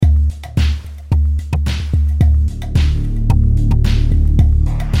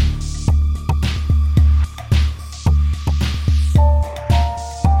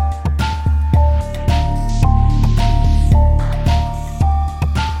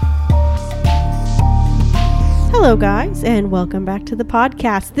Hello, guys, and welcome back to the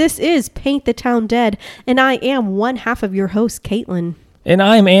podcast. This is Paint the Town Dead, and I am one half of your host, Caitlin. And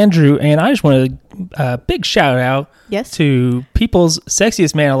I'm Andrew, and I just want a big shout out to People's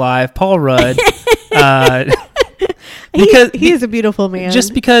Sexiest Man Alive, Paul Rudd. Because he is a beautiful man.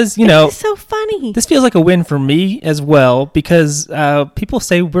 Just because, you know, he's so funny. This feels like a win for me as well, because people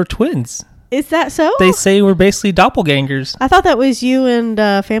say we're twins. Is that so? They say we're basically doppelgangers. I thought that was you and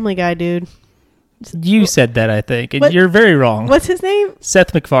Family Guy dude. You said that, I think, and you're very wrong. What's his name?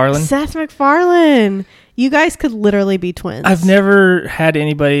 Seth MacFarlane. Seth MacFarlane. You guys could literally be twins. I've never had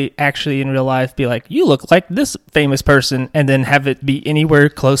anybody actually in real life be like, you look like this famous person, and then have it be anywhere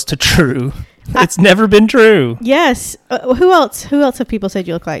close to true. It's never been true. Yes. Who else? Who else have people said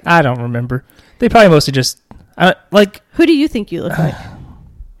you look like? I don't remember. They probably mostly just like. Who do you think you look like?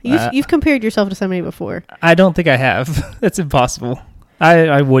 You've compared yourself to somebody before. I don't think I have. That's impossible.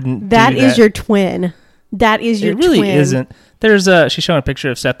 I wouldn't. That is your twin. That is your twin. It really isn't. There's she's showing a picture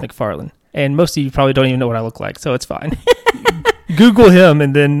of Seth MacFarlane, and most of you probably don't even know what I look like, so it's fine. Google him,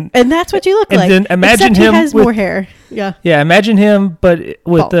 and that's what you look like. And then imagine Except him he has more hair. Yeah. Yeah. Imagine him, but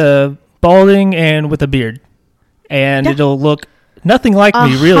with balding and with a beard, and it'll look nothing like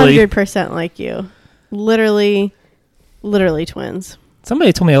me. Really, 100% like you. Literally twins.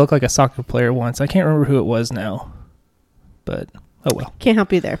 Somebody told me I look like a soccer player once. I can't remember who it was now, but oh well. Can't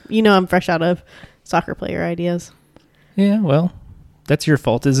help you there. You know I'm fresh out of soccer player ideas. Yeah, well, that's your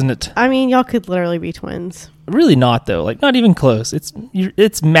fault, isn't it? I mean, y'all could literally be twins. Really not, though. Like, not even close.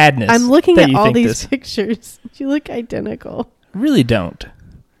 It's madness. I'm looking at all these pictures. You look identical. Really don't.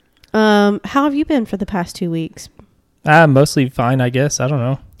 How have you been for the past 2 weeks? Mostly fine, I guess. I don't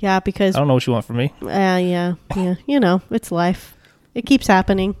know. Yeah, because... I don't know what you want from me. Yeah. You know, it's life. It keeps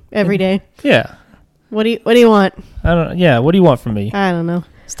happening every day. Yeah. What do you want? I don't. Yeah. What do you want from me? I don't know.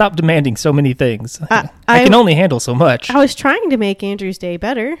 Stop demanding so many things. I can only handle so much. I was trying to make Andrew's day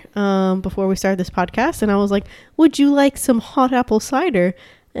better before we started this podcast, and I was like, "Would you like some hot apple cider?"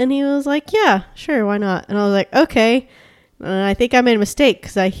 And he was like, "Yeah, sure, why not?" And I was like, "Okay." I think I made a mistake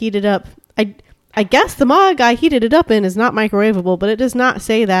because I heated up. I guess the mug I heated it up in is not microwavable, but it does not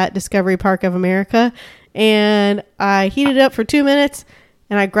say that, Discovery Park of America. And I heated it up for 2 minutes,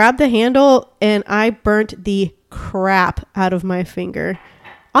 and I grabbed the handle, and I burnt the crap out of my finger.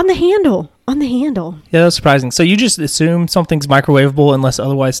 On the handle. Yeah, that's surprising. So you just assume something's microwavable unless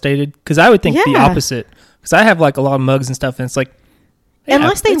otherwise stated? Because I would think the opposite. Because I have like a lot of mugs and stuff, and it's like,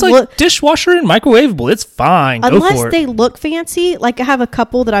 unless they it's look like dishwasher and microwavable, it's fine. Unless they look fancy, like I have a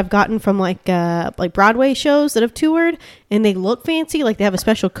couple that I've gotten from like Broadway shows that have toured, and they look fancy, like they have a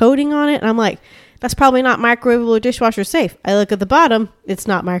special coating on it, and I'm like, that's probably not microwavable or dishwasher safe. I look at the bottom, it's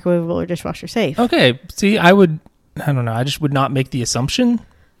not microwavable or dishwasher safe. Okay, see, I don't know, I just would not make the assumption.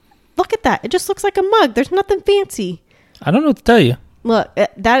 Look at that. It just looks like a mug. There's nothing fancy. I don't know what to tell you. Look,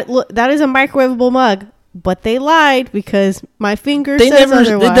 that is a microwavable mug, but they lied because my finger says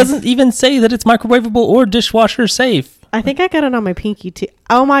otherwise. It doesn't even say that it's microwavable or dishwasher safe. I think I got it on my pinky too.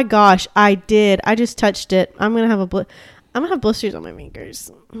 Oh my gosh, I did. I just touched it. I'm gonna have blisters on my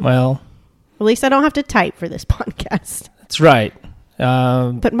fingers. Well, at least I don't have to type for this podcast. That's right.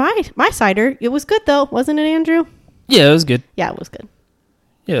 But my cider, it was good though, wasn't it, Andrew? Yeah, it was good. Yeah, it was good.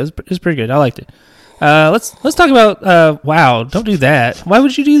 Yeah, it was pretty good. I liked it. Let's talk about. Wow! Don't do that. Why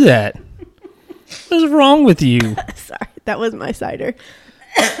would you do that? What is wrong with you? Sorry, that was my cider.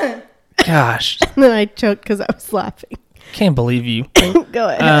 Gosh. And then I choked because I was laughing. Can't believe you. Go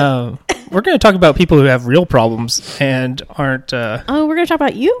ahead. We're going to talk about people who have real problems and aren't... we're going to talk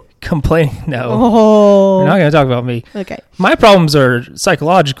about you? Complaining. No. Oh. We're not going to talk about me. Okay. My problems are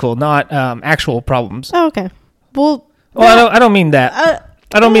psychological, not actual problems. Oh, okay. Well, I don't mean that.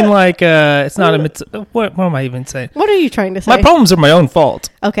 I don't mean like it's not a... What am I even saying? What are you trying to say? My problems are my own fault.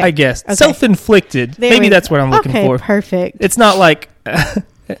 Okay. I guess. Okay. Self-inflicted. Maybe that's what I'm looking for. Okay, perfect. It's not like... I'm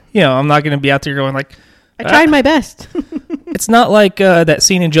not going to be out there going like... I tried my best. It's not like that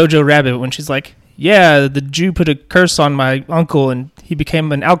scene in Jojo Rabbit when she's like, yeah, the Jew put a curse on my uncle and he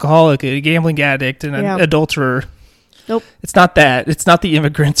became an alcoholic, a gambling addict, and an adulterer. Nope. It's not that. It's not the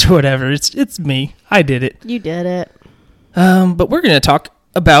immigrants or whatever. It's me. I did it. You did it. But we're going to talk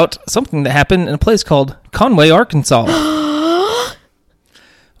about something that happened in a place called Conway, Arkansas,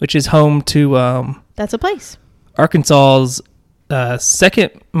 which is home to... That's a place. Arkansas's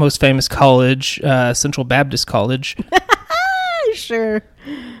second most famous college, Central Baptist College. Sure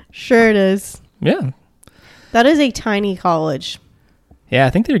it is. Yeah. That is a tiny college. Yeah, I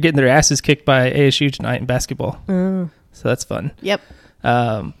think they're getting their asses kicked by ASU tonight in basketball. So that's fun. Yep.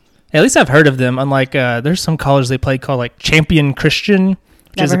 At least I've heard of them. Unlike, there's some college they play called like Champion Christian,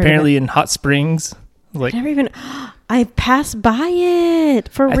 which is apparently in Hot Springs. Like, never even. I passed by it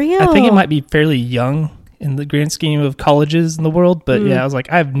for real. I think it might be fairly young in the grand scheme of colleges in the world, but yeah, I was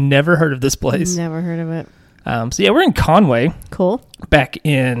like, I've never heard of this place. Never heard of it. So yeah, we're in Conway. Cool. Back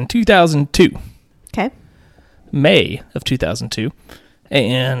in 2002. Okay. May of 2002.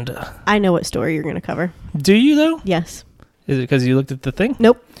 And I know what story you're going to cover. Do you though? Yes. Is it because you looked at the thing?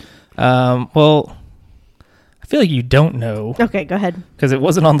 Nope. Well, I feel like you don't know. Okay, go ahead. Because it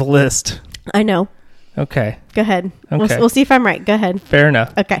wasn't on the list. I know. Okay. Go ahead. Okay. We'll see if I'm right. Go ahead. Fair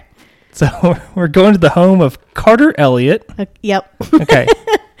enough. Okay. So we're going to the home of Carter Elliott. Yep. Okay.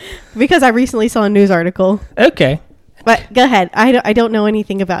 Because I recently saw a news article. Okay. But go ahead. I don't know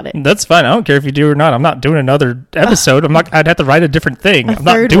anything about it. That's fine. I don't care if you do or not. I'm not doing another episode. I'd have to write a different thing. I'm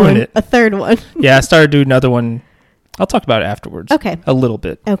not doing it. A third one. Yeah, I started doing another one. I'll talk about it afterwards. Okay. A little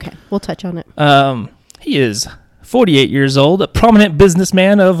bit. Okay. We'll touch on it. He is 48 years old, a prominent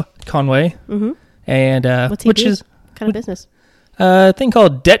businessman of Conway. Mm-hmm. And what's he do? is what kind of business? A thing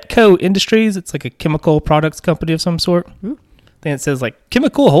called Detco Industries. It's like a chemical products company of some sort. Mm-hmm. I think it says like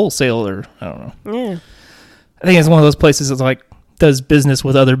chemical wholesaler. I don't know. Yeah. I think it's one of those places that's like does business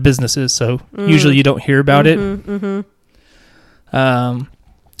with other businesses, so usually you don't hear about it. Mm-hmm.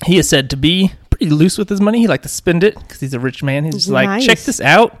 He is said to be pretty loose with his money. He likes to spend it because he's a rich man. He's just like, check this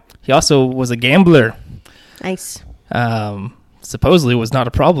out. He also was a gambler. Nice. Supposedly was not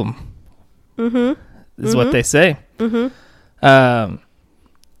a problem. Mm-hmm. This is what they say. Mm-hmm.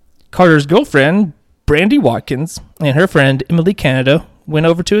 Carter's girlfriend, Brandy Watkins, and her friend, Emily Canada, went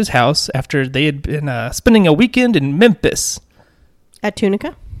over to his house after they had been spending a weekend in Memphis. At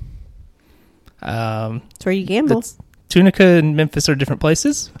Tunica? That's where you gamble. Tunica and Memphis are different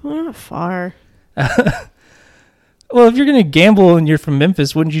places. Well, not far. Well, if you're going to gamble and you're from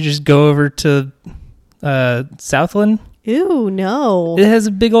Memphis, wouldn't you just go over to Southland? Ew, no. It has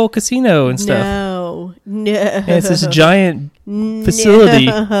a big old casino and stuff. No. And it's this giant facility.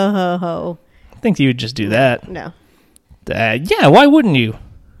 No. I think you would just do that. No. Yeah, why wouldn't you?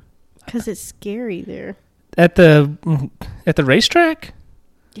 Because it's scary there. At the racetrack?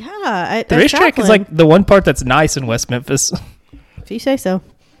 Yeah. The racetrack is like the one part that's nice in West Memphis. If you say so.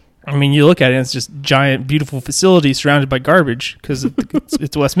 I mean, you look at it, and it's just giant, beautiful facility surrounded by garbage because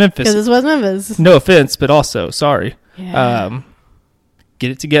it's West Memphis. Because it's West Memphis. No offense, but also, sorry. Yeah.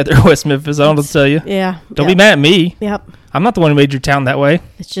 Get it together, West Memphis. I don't know what to tell you. Yeah. Don't be mad at me. Yep. I'm not the one who made your town that way.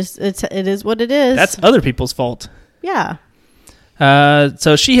 It's just, it is what it is. That's other people's fault. Yeah.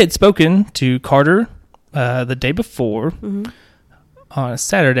 So she had spoken to Carter the day before on a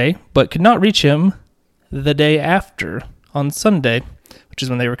Saturday, but could not reach him the day after on Sunday, which is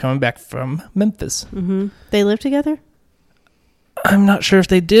when they were coming back from Memphis. Mm-hmm. They live together? I'm not sure if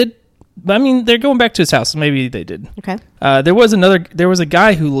they did, but I mean, they're going back to his house, so maybe they did. Okay. There was a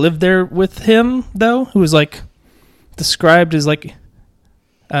guy who lived there with him, though, who was like described as like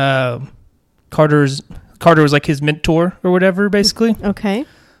Carter was like his mentor or whatever, basically. Okay.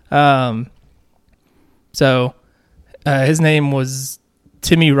 So his name was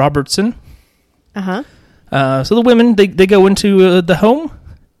Timmy Robertson. Uh-huh. So the women, they go into the home,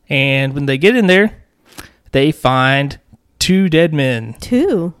 and when they get in there, they find two dead men.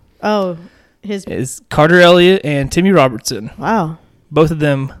 Two? Oh, is Carter Elliott and Timmy Robertson. Wow. Both of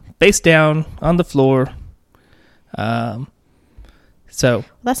them face down on the floor. So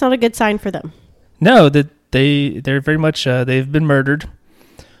that's not a good sign for them. No, that they're very much they've been murdered.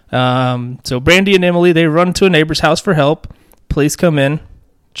 So Brandy and Emily, they run to a neighbor's house for help. Police come in,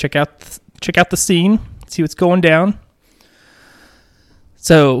 check out the scene, see what's going down.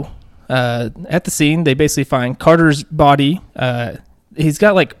 So at the scene, they basically find Carter's body. He's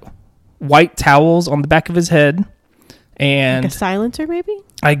got like white towels on the back of his head, and like a silencer, maybe.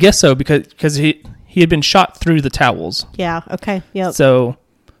 I guess so because he had been shot through the towels. Yeah. Okay. Yep. So,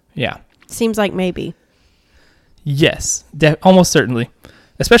 yeah. Seems like maybe. Yes, almost certainly.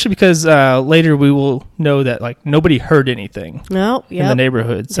 Especially because later we will know that like nobody heard anything. No. In the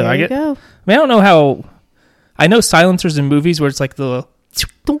neighborhood. So there I you go. I mean, I don't know how. I know silencers in movies where it's like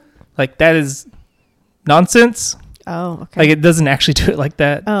like that is nonsense. Oh, okay. Like it doesn't actually do it like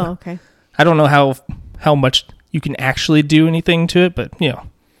that. Oh, okay. I don't know how much you can actually do anything to it, but you know.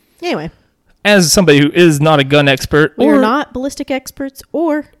 Anyway. As somebody who is not a gun expert, we're not ballistic experts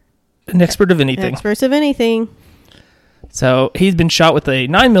or an expert of anything. Experts of anything. So he's been shot with a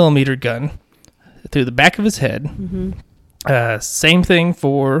 9mm gun through the back of his head. Mm-hmm. Same thing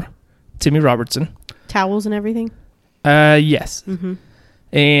for Timmy Robertson. Towels and everything? Yes. Mm-hmm.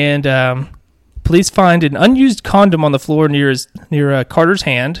 And police find an unused condom on the floor near Carter's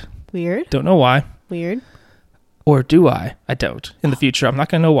hand. Weird. Don't know why. Weird. Or do I? I don't. In the future, I'm not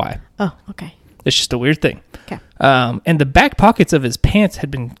going to know why. Oh, okay. It's just a weird thing. Okay. And the back pockets of his pants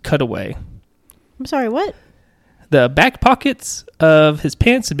had been cut away. I'm sorry, what? The back pockets of his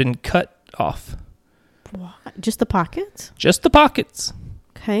pants had been cut off. What? Just the pockets? Just the pockets.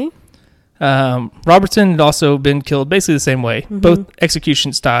 Okay. Robertson had also been killed basically the same way, both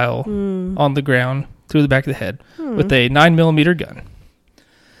execution style, on the ground, through the back of the head, with a 9mm gun.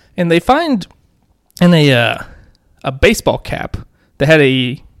 And they find in a baseball cap that had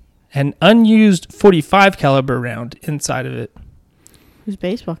an unused .45 caliber round inside of it. Whose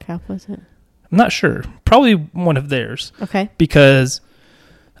baseball cap was it? I'm not sure. Probably one of theirs. Okay. Because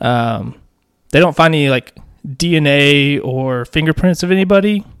they don't find any like DNA or fingerprints of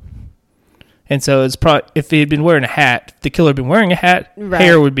anybody. And so it's probably, if he had been wearing a hat, if the killer had been wearing a hat,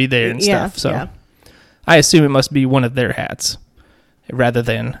 hair would be there and stuff. So I assume it must be one of their hats rather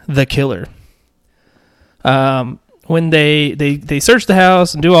than the killer. When they search the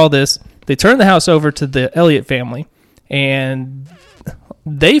house and do all this, they turn the house over to the Elliott family, and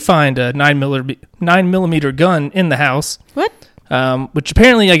they find a 9mm gun in the house. What? Which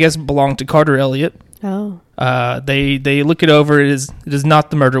apparently, I guess, belonged to Carter Elliott. Oh. They look it over. It is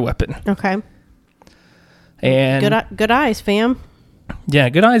not the murder weapon. Okay. And good eyes, fam. Yeah,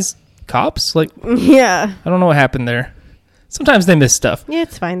 good eyes, cops. Like, yeah. I don't know what happened there. Sometimes they miss stuff. Yeah,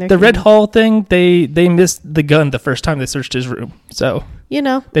 it's fine. The Red Hall thing, they missed the gun the first time they searched his room. So,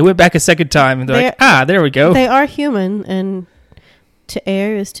 they went back a second time and they're like, there we go. They are human, and to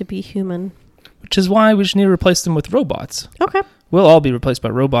err is to be human. Which is why we just need to replace them with robots. Okay. We'll all be replaced by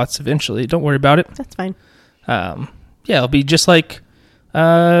robots eventually. Don't worry about it. That's fine. It'll be just like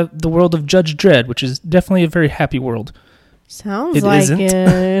the world of Judge Dredd, which is definitely a very happy world. Sounds like isn't. it.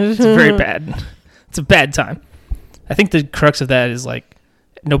 It's very bad. It's a bad time. I think the crux of that is like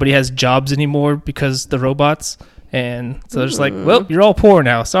nobody has jobs anymore because the robots. And so they're just like, well, you're all poor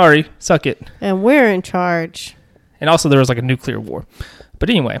now. Sorry. Suck it. And we're in charge. And also there was like a nuclear war. But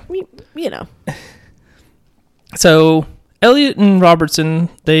anyway. So Elliott and Robertson,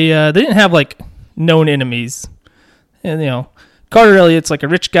 they didn't have like known enemies. And, Carter Elliott's like a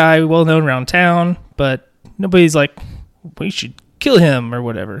rich guy, well known around town, but nobody's like, we should kill him or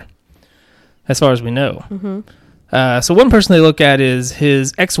whatever, as far as we know. Mm-hmm. So one person they look at is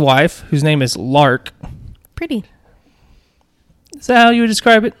his ex-wife, whose name is Lark. Pretty. Is that how you would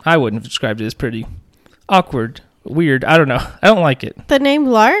describe it? I wouldn't have described it as pretty. Awkward. Weird. I don't know. I don't like it. The name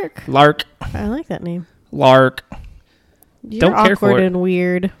Lark? Lark. I like that name. Lark. You're don't care awkward for it. And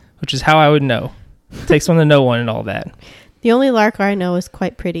weird. Which is how I would know. It takes one to know one and all that. The only Lark I know is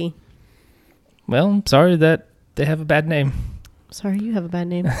quite pretty. Well, I'm sorry that they have a bad name. Sorry, you have a bad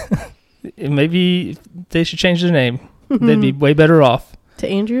name. Maybe they should change their name. They'd be way better off. To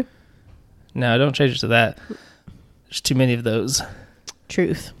Andrew? No, don't change it to that. There's too many of those.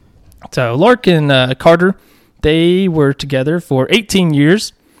 Truth. So Lark and Carter, they were together for 18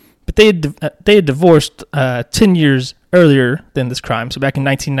 years, but they had divorced 10 years earlier than this crime. So back in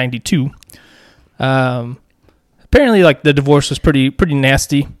 1992. Apparently, like the divorce was pretty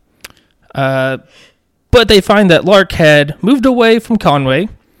nasty. But they find that Lark had moved away from Conway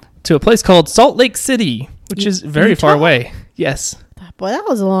to a place called Salt Lake City, which is very far away. Yes. Boy, that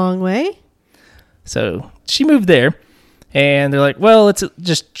was a long way. So she moved there, and they're like, well, let's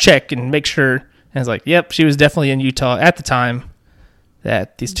just check and make sure. And it's like, yep, she was definitely in Utah at the time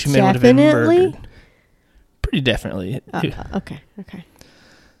that these two men would have been murdered. Pretty definitely. Okay.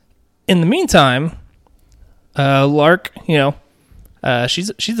 In the meantime, Lark, she's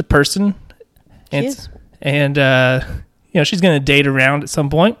a person. And she's going to date around at some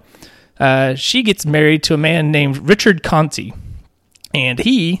point. She gets married to a man named Richard Conti, and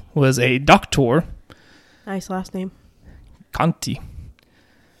he was a doctor. Nice last name. Conti.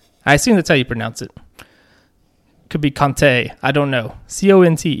 I assume that's how you pronounce it. Could be Conte. I don't know.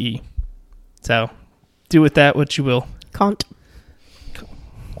 Conte. So, do with that what you will. Cont.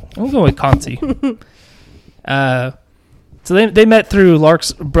 I'm going with Conti. So they met through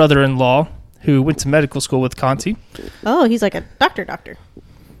Lark's brother-in-law, who went to medical school with Conti. Oh, he's like a doctor.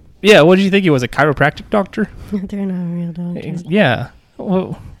 Yeah, what did you think he was, a chiropractic doctor? They're not real doctors. Yeah.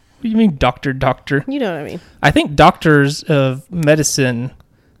 Well, what do you mean doctor? You know what I mean. I think doctors of medicine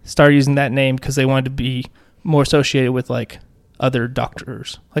started using that name because they wanted to be more associated with, like, other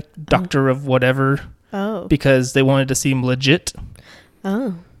doctors. Like, doctor of whatever. Oh. Because they wanted to seem legit.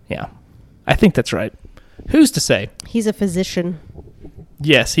 Oh. Yeah. I think that's right. Who's to say? He's a physician.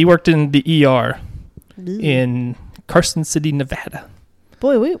 Yes, he worked in the ER in Carson City, Nevada.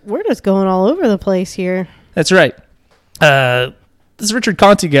 Boy, we're just going all over the place here. That's right. This Richard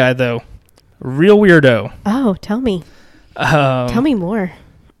Conti guy, though, real weirdo. Oh, tell me. Tell me more.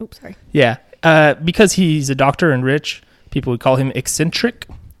 Oops, sorry. Yeah. because he's a doctor and rich, people would call him eccentric.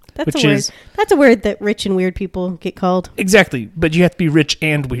 That's a word that rich and weird people get called. Exactly, but you have to be rich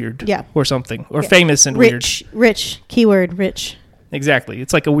and weird. Yeah. Or something. Or famous and weird. Rich, keyword, rich. Exactly.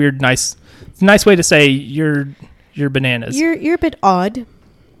 It's like a weird, nice way to say you're bananas. You're a bit odd.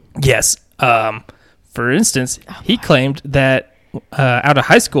 Yes. For instance, he claimed that out of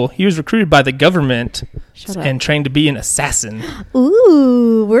high school, he was recruited by the government and trained to be an assassin.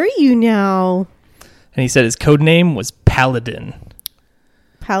 Ooh, where are you now? And he said his code name was Paladin.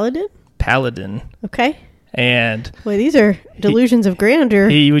 Paladin. Okay. And boy, these are delusions of grandeur.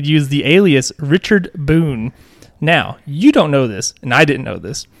 He would use the alias Richard Boone. Now, you don't know this, and I didn't know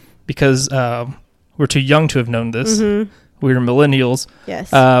this, because we're too young to have known this. Mm-hmm. We were millennials. Yes.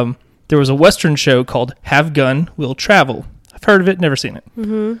 There was a Western show called Have Gun, Will Travel. I've heard of it, never seen it.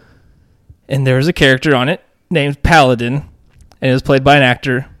 Mm-hmm. And there was a character on it named Paladin, and it was played by an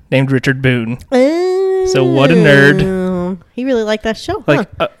actor named Richard Boone. So what a nerd. He really liked that show, like,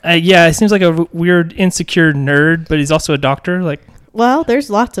 huh? Yeah, it seems like a weird, insecure nerd, but he's also a doctor. Like, well, there's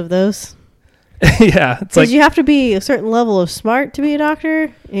lots of those. Yeah. It's like, you have to be a certain level of smart to be a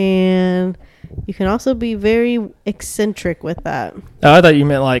doctor, and you can also be very eccentric with that. Oh, I thought you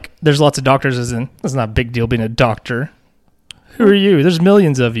meant like there's lots of doctors, as in it's not a big deal being a doctor. Who are you? There's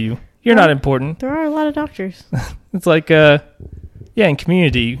millions of you. You're not important. There are a lot of doctors. It's like, yeah, in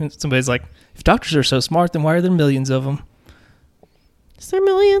Community, somebody's like, if doctors are so smart, then why are there millions of them? Is there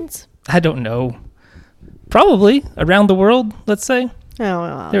millions? I don't know. Probably around the world, let's say. Oh,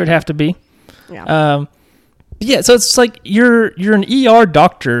 well, there would have to be. Yeah. Yeah. So it's like you're an ER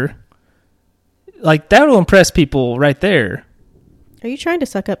doctor. Like that'll impress people right there. Are you trying to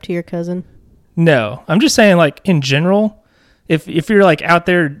suck up to your cousin? No, I'm just saying, like in general, if you're like out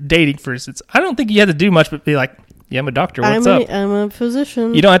there dating, for instance, I don't think you have to do much but be like, yeah, I'm a doctor. What's up? I'm a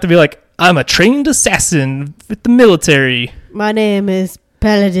physician. You don't have to be like, I'm a trained assassin with the military. My name is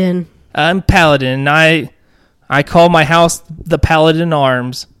Paladin. I'm Paladin. I call my house the Paladin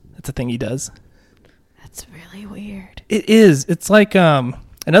Arms. That's a thing he does. That's really weird. It is. It's like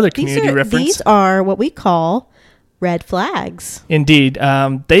another Community reference. These are what we call red flags. Indeed.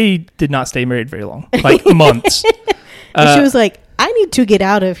 They did not stay married very long. Like months. And she was like, I need to get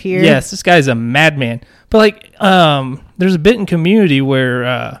out of here. Yes, this guy's a madman. But like, there's a bit in Community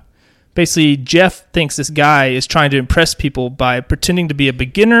where basically Jeff thinks this guy is trying to impress people by pretending to be a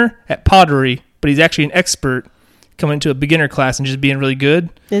beginner at pottery, but he's actually an expert coming into a beginner class and just being really good.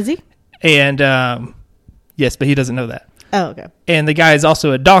 Is he? And yes, but he doesn't know that. Oh, okay. And the guy is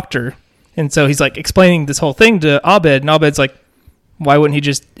also a doctor. And so he's like explaining this whole thing to Abed, and Abed's like, why wouldn't he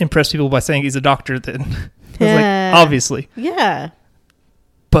just impress people by saying he's a doctor then? I was like, obviously. Yeah.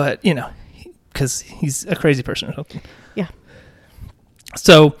 But, you know, because he's a crazy person or something. Yeah.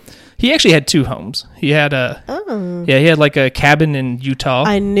 So he actually had two homes. He had he had like a cabin in Utah.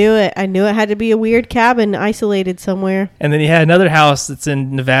 I knew it. I knew it had to be a weird cabin isolated somewhere. And then he had another house that's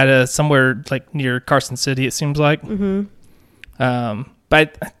in Nevada, somewhere like near Carson City, it seems like. Mm-hmm.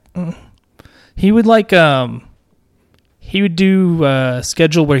 But he would like he would do a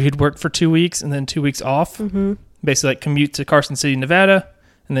schedule where he'd work for 2 weeks and then 2 weeks off. Mm-hmm. Basically like commute to Carson City, Nevada,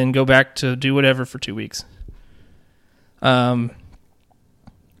 and then go back to do whatever for 2 weeks. One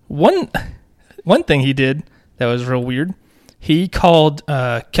thing he did that was real weird, he called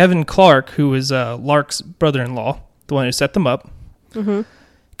Kevin Clark, who was Lark's brother-in-law, the one who set them up, mm-hmm.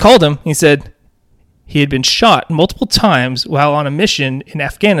 called him. He said he had been shot multiple times while on a mission in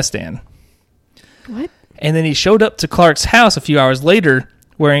Afghanistan. What? And then he showed up to Clark's house a few hours later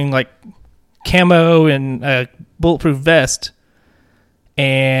wearing like camo and a bulletproof vest,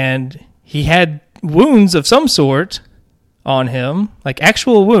 and he had wounds of some sort on him, like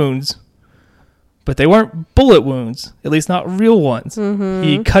actual wounds, but they weren't bullet wounds, at least not real ones. Mm-hmm.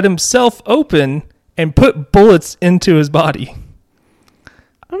 He cut himself open and put bullets into his body.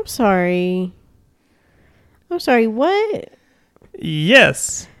 I'm sorry, what?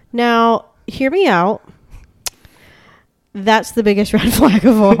 Yes. Now, hear me out. That's the biggest red flag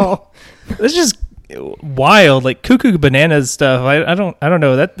of all. It's just wild, like cuckoo bananas stuff. I don't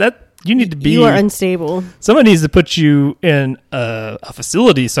know that you need to be. You are unstable. Someone needs to put you in a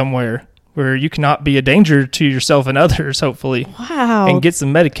facility somewhere where you cannot be a danger to yourself and others. Hopefully, wow, and get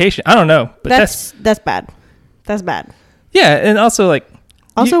some medication. I don't know, but that's bad. That's bad. Yeah, and also like.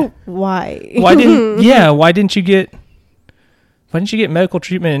 Why? Why didn't you get medical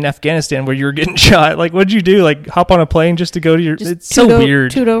treatment in Afghanistan where you were getting shot? Like, what did you do? Like, hop on a plane just to go to your... It's so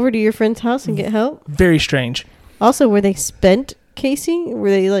weird. Toot over to your friend's house and get help? Very strange. Also, were they spent, Casey? Were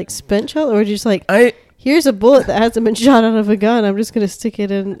they, like, spent shot? Or just like, Here's a bullet that hasn't been shot out of a gun. I'm just gonna stick it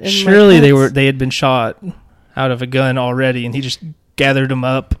in Surely my pants. they had been shot out of a gun already, and he just gathered them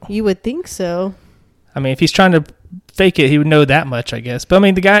up. You would think so. I mean, if he's trying to fake it, he would know that much, I guess. But I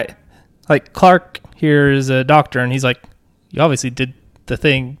mean, the guy, like Clark here, is a doctor, and he's like, you obviously did the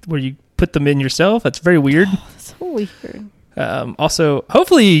thing where you put them in yourself. That's very weird. That's so weird. Also,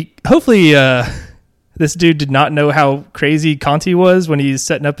 hopefully, this dude did not know how crazy Conti was when he's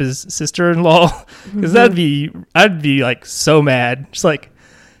setting up his sister-in-law, because I'd be like so mad. Just like,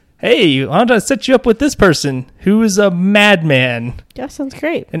 hey, why don't I set you up with this person who is a madman, Yeah, sounds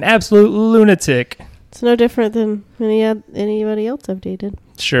great. an absolute lunatic. It's no different than anybody else I've dated.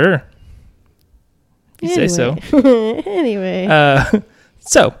 Sure, if you say so. Anyway.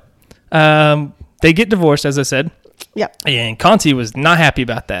 They get divorced, as I said. Yep. And Conti was not happy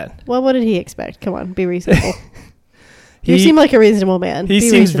about that. Well, what did he expect? Come on, be reasonable. You He seem like a reasonable man. He Be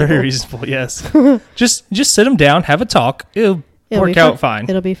seems reasonable. very reasonable. Yes. just sit him down, have a talk. It'll It'll work be out fine.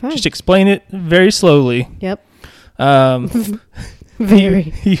 It'll be fine. Just explain it very slowly. Yep.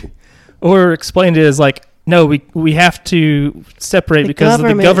 Very. Or explain it as like, no, we have to separate The because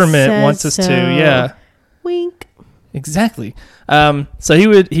the government wants us says to. so. Yeah. Wink. Exactly. So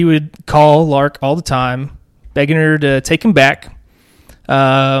he would call Lark all the time, begging her to take him back.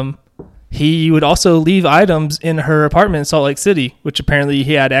 He would also leave items in her apartment in Salt Lake City, which apparently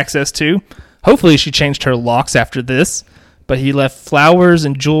he had access to. Hopefully she changed her locks after this, but he left flowers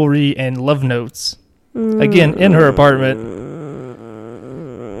and jewelry and love notes, again, in her apartment.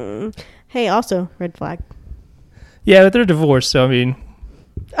 Hey, also, red flag. Yeah, but they're divorced, so I mean,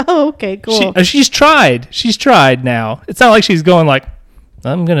 Oh, okay, cool. she's tried. She's tried now. It's not like she's going like,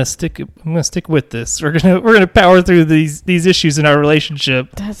 I'm gonna stick with this. We're gonna power through these issues in our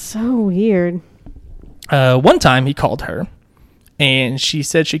relationship. That's so weird. One time he called her, and she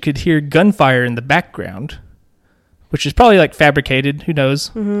said she could hear gunfire in the background, which is probably like fabricated. Who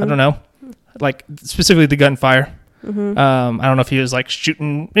knows? I don't know. Like specifically the gunfire. I don't know if he was like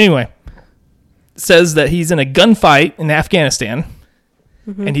shooting. Anyway, says that he's in a gunfight in Afghanistan,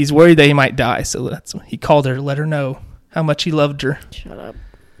 and he's worried that he might die. So that's he called her to let her know how much he loved her. Shut up.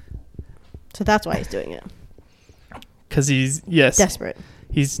 So that's why he's doing it. Because he's Desperate.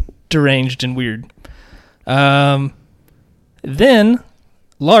 He's deranged and weird. Then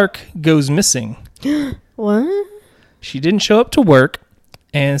Lark goes missing. What? She didn't show up to work,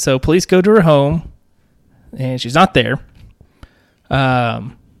 and so police go to her home, and she's not there.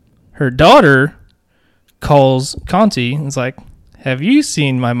 Her daughter calls Conti and is like, have you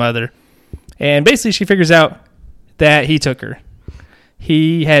seen my mother? And basically she figures out that he took her.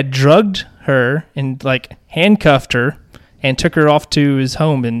 He had drugged her and like handcuffed her and took her off to his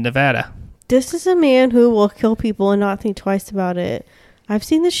home in Nevada. This is a man who will kill people and not think twice about it. I've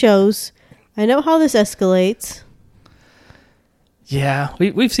seen the shows. I know how this escalates. Yeah,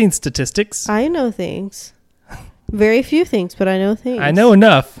 we've seen statistics. I know things. Very few things, but I know things. I know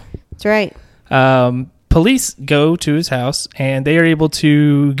enough. That's right. Police go to his house, and they are able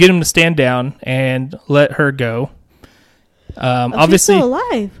to get him to stand down and let her go. Obviously, she's still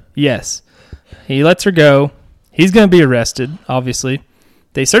alive. Yes. He lets her go. He's going to be arrested, obviously.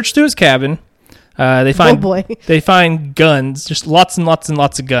 They search through his cabin. They find Oh boy. They find guns, just lots and lots and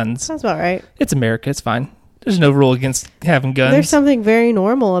lots of guns. Sounds about right. It's America. It's fine. There's no rule against having guns. There's something very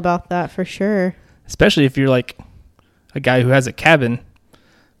normal about that for sure. Especially if you're like a guy who has a cabin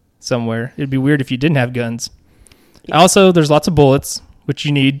somewhere. It'd be weird if you didn't have guns. Yeah. Also, there's lots of bullets, which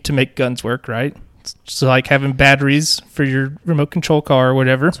you need to make guns work, right? So like having batteries for your remote control car or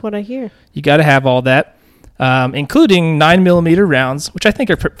whatever. That's what I hear. You got to have all that, including 9mm rounds, which I think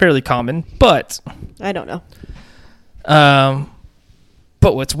are fairly common. But I don't know.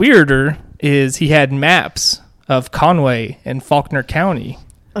 But what's weirder is he had maps of Conway and Faulkner County.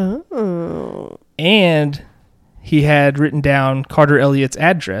 Oh. And he had written down Carter Elliott's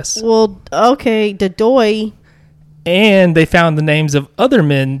address. Well, okay, Dadoy. And they found the names of other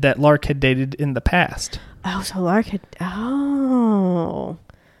men that Lark had dated in the past. Oh, so Lark had... Oh.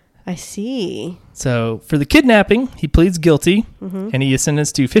 I see. So for the kidnapping, he pleads guilty, and he is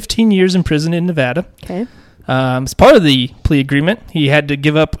sentenced to 15 years in prison in Nevada. Okay. As part of the plea agreement, he had to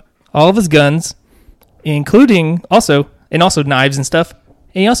give up all of his guns, including also knives and stuff.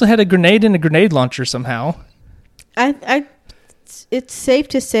 And he also had a grenade and a grenade launcher somehow. It's safe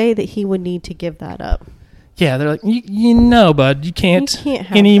to say that he would need to give that up. Yeah, they're like, you know, bud, you can't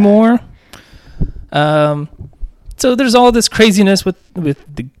have anymore. So there's all this craziness with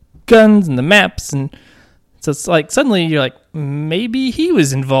the guns and the maps, and so it's like suddenly you're like, maybe he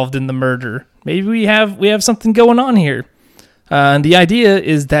was involved in the murder. Maybe we have something going on here. And the idea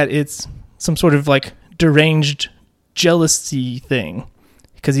is that it's some sort of like deranged jealousy thing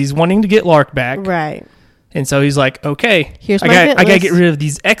because he's wanting to get Lark back. Right. And so he's like, okay, Here's I my hit got to list. get rid of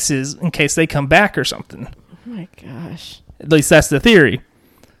these exes in case they come back or something. Oh my gosh. At least that's the theory.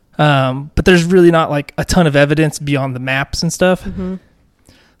 But there's really not like a ton of evidence beyond the maps and stuff. Mm-hmm.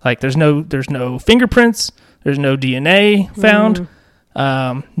 Like there's no fingerprints. There's no DNA found.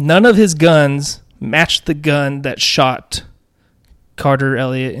 None of his guns matched the gun that shot Carter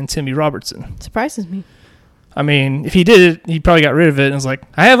Elliott and Timmy Robertson. Surprises me. I mean, if he did it, he probably got rid of it and was like,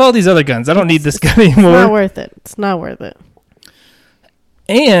 I have all these other guns. I don't need this gun anymore. It's not worth it. It's not worth it.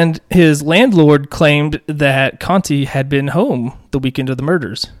 And his landlord claimed that Conti had been home the weekend of the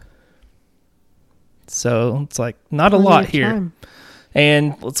murders. So it's like not a lot here. Time.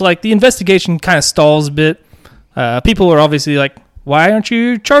 And it's like the investigation kind of stalls a bit. People are obviously like, why aren't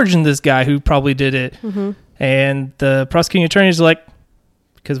you charging this guy who probably did it? Mm-hmm. And the prosecuting attorneys are like,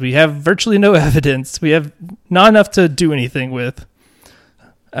 because we have virtually no evidence. We have not enough to do anything with.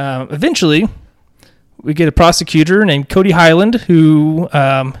 Eventually, we get a prosecutor named Cody Highland who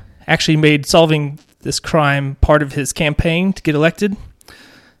actually made solving this crime part of his campaign to get elected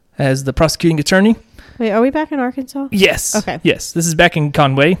as the prosecuting attorney. Wait, are we back in Arkansas? Yes. Okay. Yes, this is back in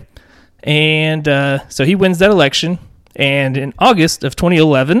Conway. And so he wins that election. And in August of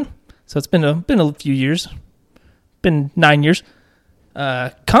 2011, so it's been a few years, been 9 years,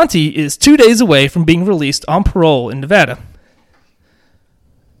 Conti is 2 days away from being released on parole in Nevada.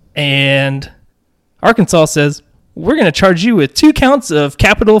 And Arkansas says, we're going to charge you with 2 counts of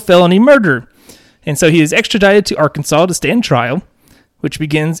capital felony murder. And so he is extradited to Arkansas to stand trial, which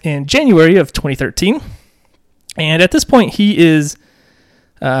begins in January of 2013. And at this point, Conti is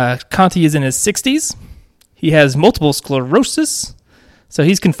in his 60s. He has multiple sclerosis. So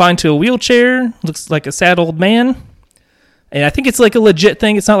he's confined to a wheelchair, looks like a sad old man. And I think it's like a legit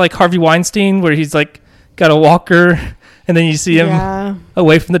thing. It's not like Harvey Weinstein where he's like got a walker and then you see him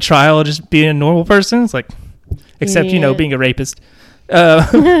away from the trial just being a normal person. It's like, except, being a rapist.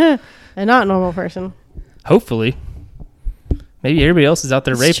 A not normal person. Hopefully. Maybe everybody else is out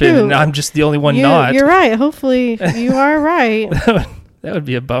there raping true. and I'm just the only one not. You're right. Hopefully you are right. That would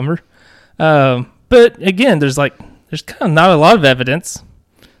be a bummer. But again, there's kind of not a lot of evidence.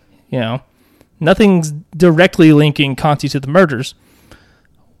 Nothing's directly linking Conti to the murders.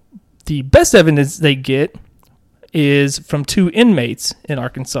 The best evidence they get is from 2 inmates in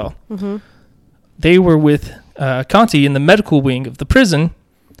Arkansas. Mm-hmm. They were with Conti in the medical wing of the prison,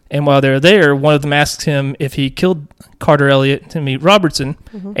 and while they're there, one of them asks him if he killed Carter Elliott and Timmy Robertson,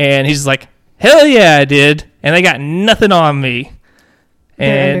 and he's like, hell yeah, I did, and they got nothing on me.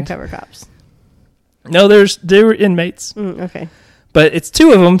 They're And undercover cops. no, they were inmates. Okay. But it's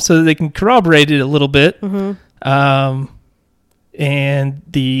 2 of them, so that they can corroborate it a little bit. Mm-hmm. And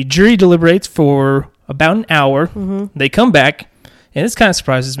the jury deliberates for about an hour. Mm-hmm. They come back, and this kind of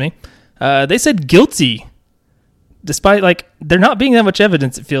surprises me. They said guilty, despite there not being that much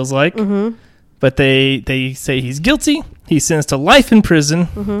evidence. It feels like, Mm-hmm. but they say he's guilty. He's sentenced to life in prison,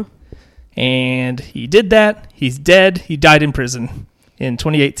 Mm-hmm. and he did that. He's dead. He died in prison in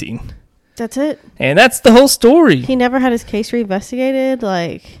 2018. That's it. And that's the whole story. He never had his case reinvestigated.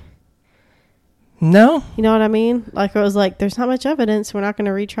 No. You know what I mean? It was like, there's not much evidence. We're not going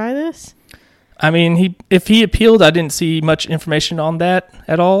to retry this. I mean, if he appealed, I didn't see much information on that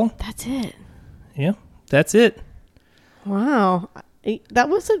at all. That's it. Yeah, that's it. Wow. That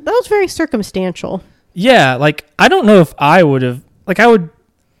was very circumstantial. Yeah, I don't know if I would have,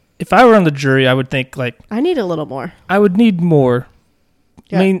 if I were on the jury, I would think, I need a little more. I would need more.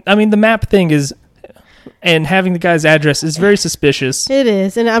 Yeah. I mean, the map thing is, and having the guy's address is very suspicious. It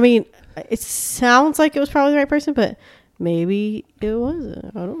is. And I mean, it sounds like it was probably the right person, but maybe it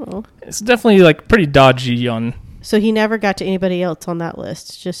wasn't. I don't know. It's definitely pretty dodgy on. So he never got to anybody else on that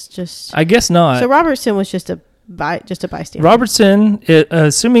list. Just. I guess not. So Robertson was just a bystander. Robertson,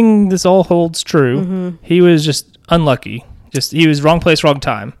 assuming this all holds true, Mm-hmm. he was just unlucky. He was wrong place, wrong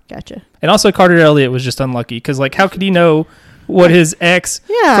time. Gotcha. And also Carter Elliott was just unlucky because how could he know what his ex?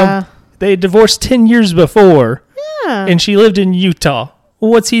 Yeah. They divorced 10 years before. Yeah. And she lived in Utah.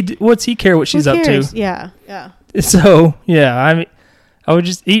 What's he care what she's up to? Yeah. Yeah. So, yeah, I would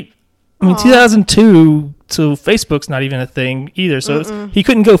just eat. 2002, so Facebook's not even a thing either. So he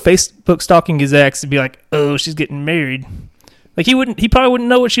couldn't go Facebook stalking his ex and be like, oh, she's getting married. He probably wouldn't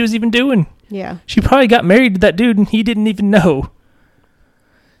know what she was even doing. Yeah. She probably got married to that dude and he didn't even know.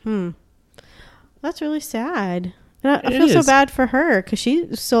 That's really sad. And I feel so bad for her because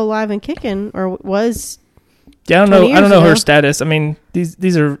she's still alive and kicking, or was. Yeah, I don't know. 20 I don't know years her ago. status. I mean,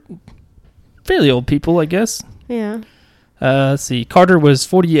 these are fairly old people, I guess. Yeah. Let's see. Carter was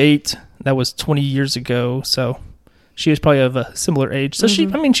 48. that was 20 years ago. So she was probably of a similar age. So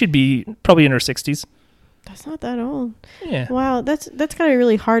Mm-hmm. she'd be probably in her 60s. That's not that old. Yeah. Wow, that's gotta be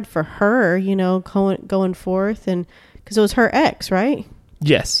really hard for her, going forth, and because it was her ex, right?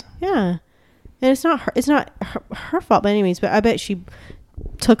 Yes. Yeah, and it's not her fault by any means, but I bet she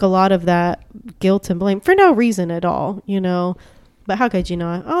took a lot of that guilt and blame for no reason at all, But how could you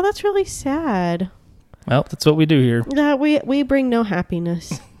not? Oh, that's really sad. Well, that's what we do here. That we bring no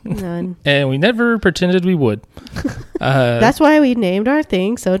happiness, none. And we never pretended we would. That's why we named our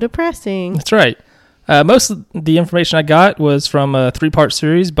thing so depressing. That's right. Most of the information I got was from a 3-part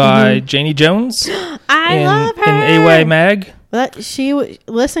series by Janie Jones. I love her. In AY Mag.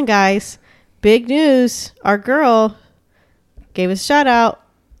 Listen, guys, big news. Our girl gave us a shout out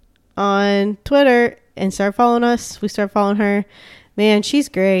on Twitter and started following us. We started following her. Man, she's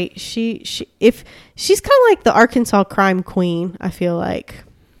great. She's kind of like the Arkansas crime queen, I feel like.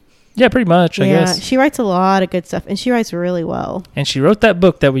 Yeah, pretty much, I guess. She writes a lot of good stuff, and she writes really well. And she wrote that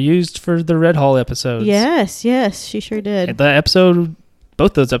book that we used for the Red Hall episodes. Yes, she sure did. And that episode,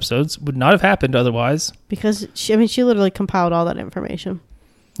 both those episodes, would not have happened otherwise. Because she literally compiled all that information.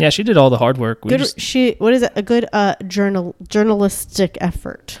 Yeah, she did all the hard work. What is it? A good journalistic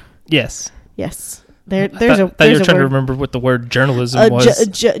effort. Yes. Yes. I thought you were trying to remember what the word journalism was.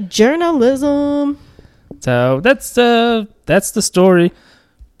 Journalism. So that's the story.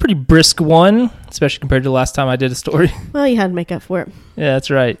 Pretty brisk one, especially compared to the last time I did a story. Well, you had to make up for it. Yeah,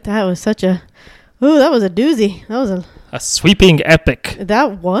 that's right. That was that was a doozy. That was a sweeping epic.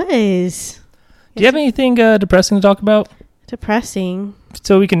 That was. Do you have anything depressing to talk about? Depressing.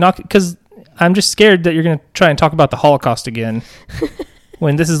 So we can knock it, because I'm just scared that you're going to try and talk about the Holocaust again.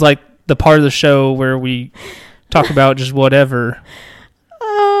 When this is like the part of the show where we talk about just whatever.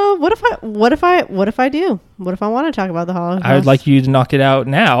 What if I do? What if I want to talk about the Holocaust? I would like you to knock it out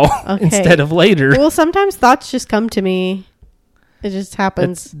now instead of later. Well, sometimes thoughts just come to me. It just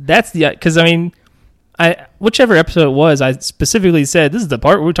happens. That's because whichever episode it was, I specifically said this is the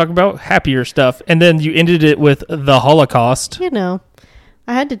part where we talk about happier stuff, and then you ended it with the Holocaust. I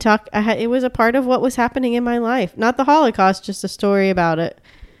had to talk. It was a part of what was happening in my life, not the Holocaust, just a story about it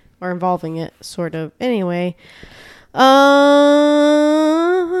or involving it, sort of. Anyway.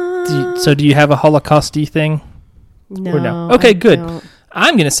 So do you have a Holocaust-y thing? No. Or no? Okay, good. Don't.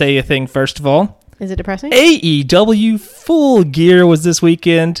 I'm going to say a thing first of all. Is it depressing? AEW Full Gear was this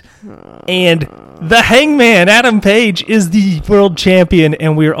weekend, and the Hangman, Adam Page, is the world champion,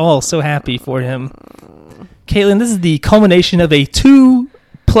 and we're all so happy for him. Caitlin, this is the culmination of a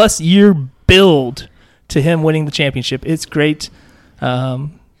 2+ year build to him winning the championship. It's great. So,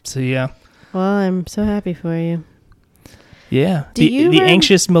 yeah. Well, I'm so happy for you. Yeah. The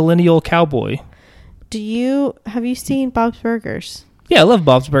anxious millennial cowboy. Have you seen Bob's Burgers? Yeah, I love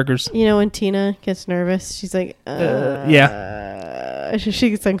Bob's Burgers. When Tina gets nervous, she's like, yeah. She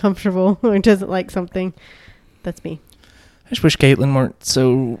gets uncomfortable or doesn't like something. That's me. I just wish Caitlin weren't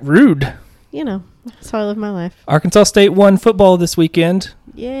so rude. That's how I live my life. Arkansas State won football this weekend.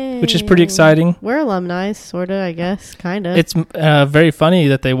 Yay. Which is pretty exciting. We're alumni, sort of, I guess, kind of. It's very funny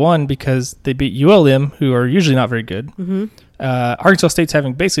that they won because they beat ULM, who are usually not very good. Mm-hmm. Arkansas State's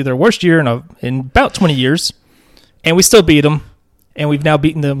having basically their worst year in about 20 years, and we still beat them, and we've now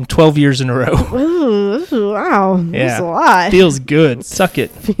beaten them 12 years in a row. Ooh, wow. Yeah. That's a lot. Feels good. Suck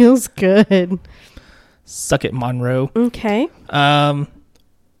it. Feels good. Suck it, Monroe. Okay.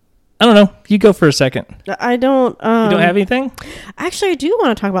 I don't know. You go for a second. I don't... you don't have anything? Actually, I do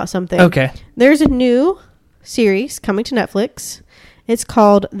want to talk about something. Okay. There's a new series coming to Netflix. It's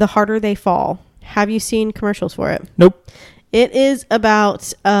called The Harder They Fall. Have you seen commercials for it? Nope. It is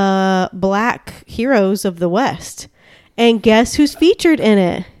about black heroes of the West. And guess who's featured in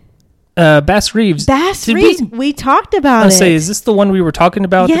it? Bass Reeves. Bass Reeves. We talked about it. Is this the one we were talking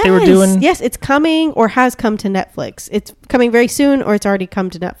about that they were doing? Yes, it's coming or has come to Netflix. It's coming very soon or it's already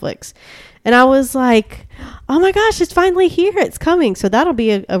come to Netflix. And I was like, oh my gosh, it's finally here. It's coming. So that'll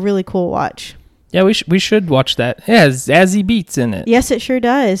be a really cool watch. Yeah, we should watch that. It has Zazie Beetz in it. Yes, it sure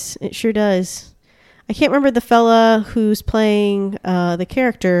does. It sure does. I can't remember the fella who's playing the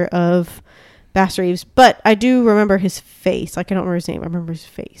character of Bass Reeves, but I do remember his face. I don't remember his name. I remember his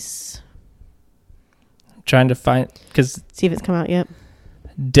face. Trying to find, because see if it's come out yet.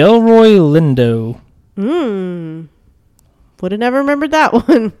 Delroy Lindo. Would have never remembered that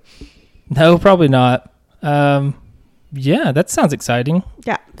one. No, probably not. Yeah, that sounds exciting.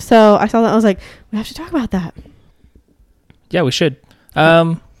 Yeah. So I saw that. I was like, we have to talk about that. Yeah, we should.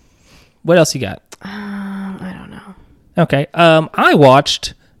 What else you got? I don't know. Okay. I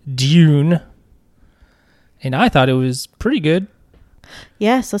watched Dune, and I thought it was pretty good.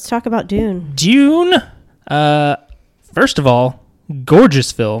 Yes, let's talk about Dune. Dune. First of all,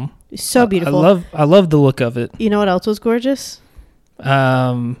 gorgeous film. So beautiful. I love the look of it. You know what else was gorgeous?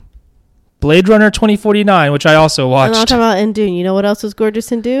 Blade Runner 2049, which I also watched. And I'm talking about in Dune. You know what else was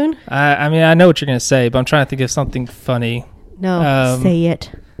gorgeous in Dune? I mean, I know what you're going to say, but I'm trying to think of something funny. No, say it.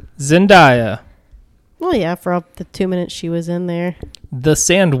 Zendaya. Well, yeah, for all the 2 minutes she was in there. The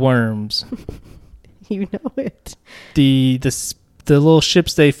Sandworms. You know it. The little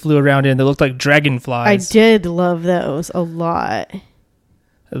ships they flew around in that looked like dragonflies. I did love those a lot.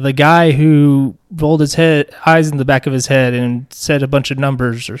 The guy who rolled his eyes in the back of his head and said a bunch of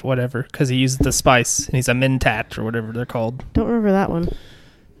numbers or whatever because he used the spice and he's a mentat or whatever they're called. Don't remember that one.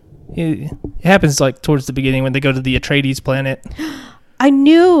 It happens like towards the beginning when they go to the Atreides planet. I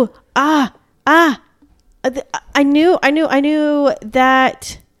knew. I knew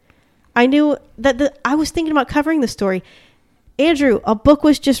that I was thinking about covering the story. Andrew, a book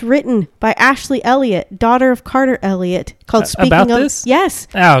was just written by Ashley Elliott, daughter of Carter Elliott, called Speaking about of this? Yes.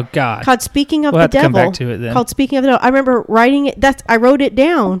 Oh God. Called Speaking of we'll the have to Devil. come back to it then. Called Speaking of the Devil. I remember writing it. I wrote it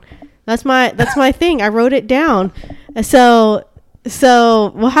down. That's my thing. I wrote it down. So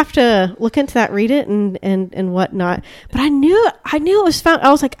we'll have to look into that, read it and whatnot. But I knew it was found. I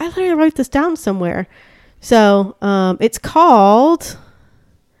was like, I literally wrote this down somewhere. So it's called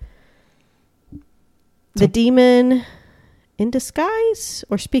The Demon in Disguise,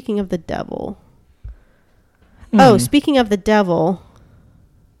 or Speaking of the Devil. Oh, Speaking of the Devil.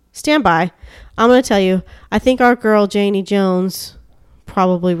 Stand by. I'm going to tell you, I think our girl Janie Jones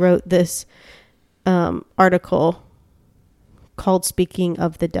probably wrote this article called Speaking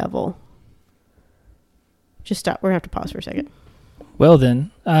of the Devil. Just stop. We're going to have to pause for a second. Well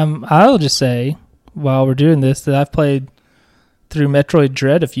then, I'll just say while we're doing this that I've played through Metroid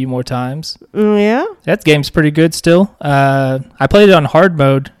Dread a few more times. Yeah? That game's pretty good still. I played it on hard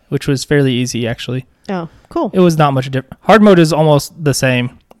mode, which was fairly easy actually. Oh, cool. It was not much different. Hard mode is almost the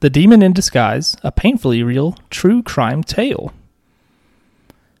same. The Demon in Disguise, a painfully real true crime tale.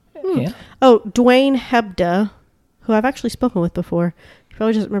 Yeah. Oh, Dwayne Hebda, who I've actually spoken with before. He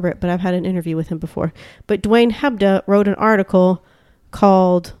probably doesn't remember it, but I've had an interview with him before. But Dwayne Hebda wrote an article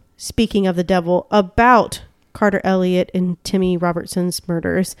called Speaking of the Devil about Carter Elliott and Timmy Robertson's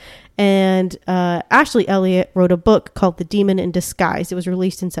murders. And Ashley Elliott wrote a book called The Demon in Disguise. It was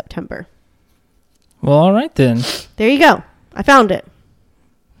released in September. Well, all right then. There you go. I found it.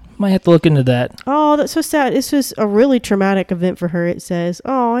 Might have to look into that. Oh, that's so sad. This was a really traumatic event for her, it says.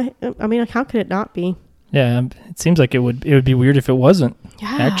 Oh, I mean, how could it not be? Yeah, it seems like it would be weird if it wasn't,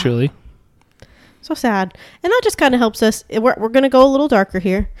 Yeah. actually. So sad. And that just kind of helps us. We're going to go a little darker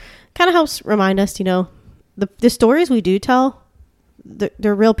here. Kind of helps remind us, the stories we do tell,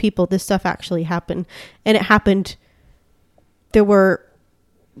 they're real people. This stuff actually happened. And it happened. There were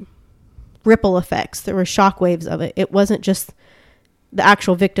ripple effects. There were shockwaves of it. It wasn't just the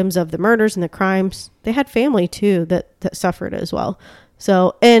actual victims of the murders and the crimes. They had family too that suffered as well.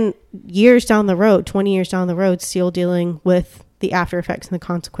 So, and years down the road, 20 years down the road, still dealing with the after effects and the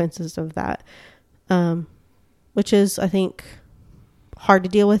consequences of that, which is, I think, hard to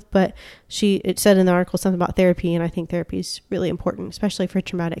deal with. But it said in the article something about therapy, and I think therapy is really important, especially for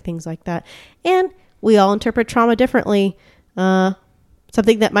traumatic things like that. And we all interpret trauma differently.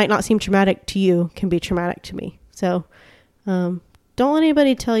 Something that might not seem traumatic to you can be traumatic to me. So don't let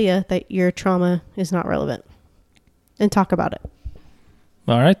anybody tell you that your trauma is not relevant, and talk about it.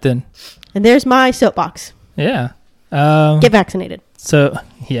 All right, then. And there's my soapbox. Yeah. Get vaccinated. So,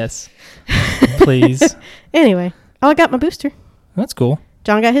 yes. Please. Anyway, I got my booster. That's cool.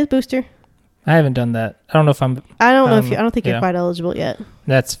 John got his booster. I haven't done that. I don't know if I'm... I don't think you're quite eligible yet.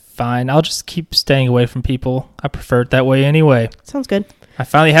 That's fine. I'll just keep staying away from people. I prefer it that way anyway. Sounds good. I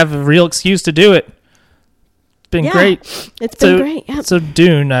finally have a real excuse to do it. It's been great. It's been great. Yeah. So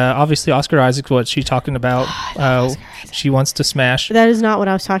Dune, obviously Oscar Isaac's what she's talking about. She wants to smash. That is not what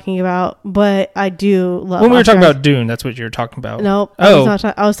I was talking about, but I do love. When we were talking about Dune, that's what you were talking about. Nope. I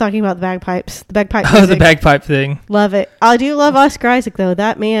was talking about the bagpipes. The bagpipe music. Oh, the bagpipe thing. Love it. I do love Oscar Isaac, though.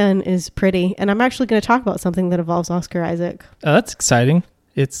 That man is pretty. And I'm actually going to talk about something that involves Oscar Isaac. Oh, that's exciting.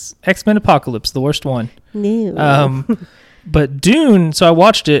 It's X-Men Apocalypse, the worst one. No. But Dune, so I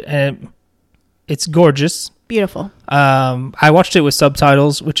watched it, and it's gorgeous. Beautiful. I watched it with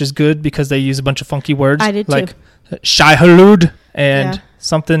subtitles, which is good because they use a bunch of funky words. I did too. Like Shai-Hulud and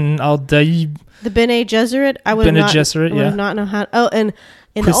something Al-Daib. The Bene Gesserit. I would Bene not, Gesserit, would not know how. Oh, and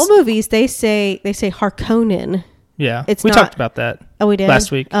in the old movies, they say Harkonnen. Yeah, we talked about that. Oh, we did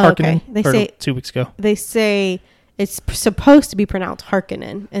last week. Oh, Harkonnen. okay. They say 2 weeks ago. They say it's supposed to be pronounced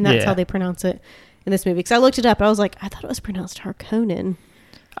Harkonnen, and that's how they pronounce it. in this movie. Because I looked it up. I was like, I thought it was pronounced Harkonnen.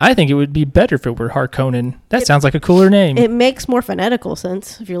 I think it would be better if it were Harkonnen. That sounds like a cooler name. It makes more phonetical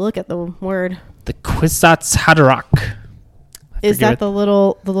sense if you look at the word. The Kwisatz Haderach. Is that the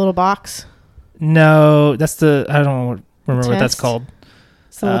little box? No, that's the... I don't remember what that's called.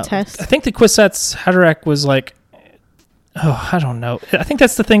 It's the little test. I think the Kwisatz Haderach was like... Oh, I don't know. I think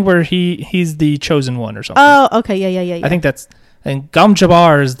that's the thing where he's the chosen one or something. Oh, okay. Yeah. I think that's... And Gom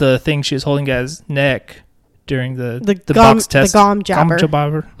Jabbar is the thing she was holding at neck during the box test. The Gom Jabber. Gom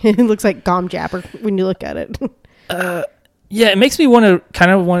Jabbar. It looks like Gom Jabber when you look at it. Yeah, it makes me want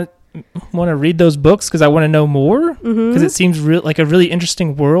to read those books because I want to know more because it seems like a really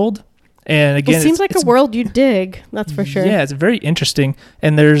interesting world. And again, it seems like a world you dig. That's for sure. Yeah, it's very interesting.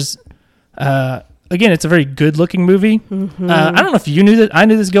 And there's, again, it's a very good looking movie. Mm-hmm. I don't know if you knew that. I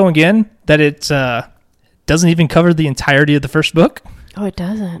knew this going in that it doesn't even cover the entirety of the first book. Oh, it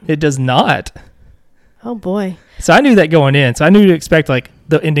doesn't. It does not. Oh boy. So I knew that going in. So I knew to expect like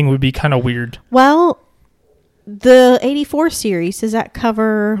the ending would be kind of weird. Well, the 84 series, does that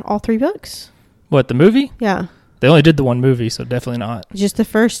cover all 3 books? What, the movie? Yeah. They only did the one movie, so definitely not. Just the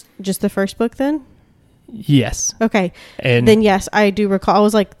first book then? Yes. Okay. And then yes, I do recall. I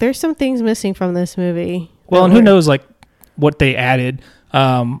was like, there's some things missing from this movie. Well, and who knows like what they added.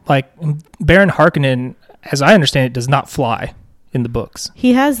 Like Baron Harkonnen, as I understand it, does not fly in the books.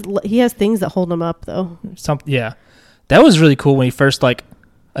 He has things that hold him up though. Yeah. That was really cool when he first like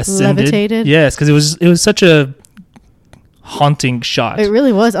ascended. Levitated. Yes, because it was such a haunting shot. It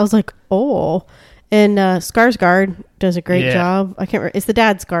really was. I was like, oh. And Skarsgård does a great job. I can't remember. It's the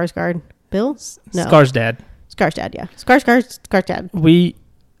dad Skarsgård. Bill? No. Scar's dad. Scar's dad, yeah. Scar's dad.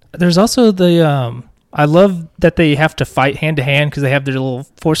 There's also the I love that they have to fight hand to hand because they have their little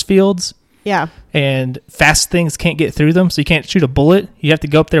force fields. Yeah. And fast things can't get through them, so you can't shoot a bullet. You have to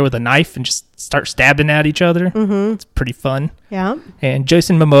go up there with a knife and just start stabbing at each other. Mm-hmm. It's pretty fun. Yeah. And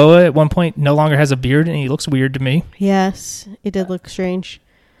Jason Momoa at one point no longer has a beard, and he looks weird to me. Yes, it did look strange.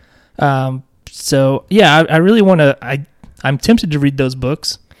 So yeah, I really want to. I'm tempted to read those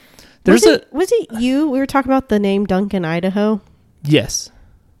books. Was it you? We were talking about the name Duncan, Idaho. Yes.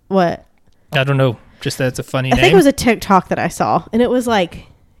 What? I don't know. Just that it's a funny name. I think it was a TikTok that I saw, and it was like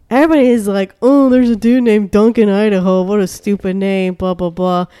everybody is like, "Oh, there's a dude named Duncan, Idaho. What a stupid name." Blah blah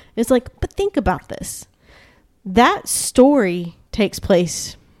blah. It's like, but think about this. That story takes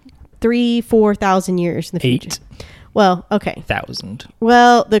place 3,000-4,000 years in the future. Well, okay. 1,000.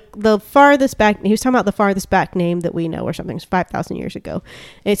 Well, the farthest back, he was talking about the farthest back name that we know or something. It's 5,000 years ago.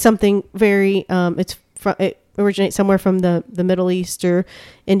 It's something very, it originates somewhere from the Middle East or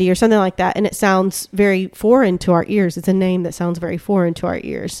India or something like that. And it sounds very foreign to our ears. It's a name that sounds very foreign to our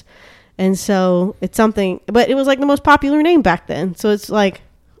ears. And so it's something, but it was like the most popular name back then. So it's like,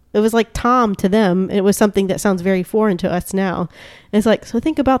 it was like Tom to them. It was something that sounds very foreign to us now. And it's like, so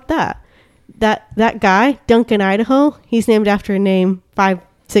think about that. That guy, Duncan, Idaho, he's named after a name 5,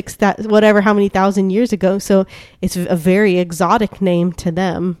 6, whatever, how many thousand years ago. So it's a very exotic name to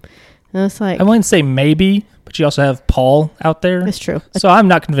them. And it's like, I wouldn't say maybe, but you also have Paul out there. It's true. So I'm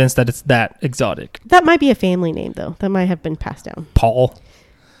not convinced that it's that exotic. That might be a family name, though. That might have been passed down. Paul.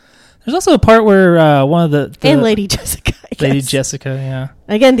 There's also a part where one of the and Lady Jessica. Lady Jessica, yeah.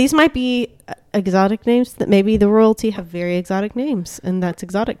 Again, these might be exotic names that maybe the royalty have very exotic names, and that's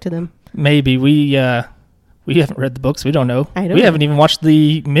exotic to them. Maybe we haven't read the books. We don't know. We haven't even watched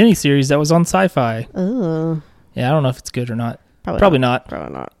the miniseries that was on Sci-Fi. Oh, yeah. I don't know if it's good or not. Probably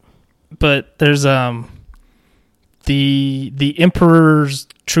not. But there's the Emperor's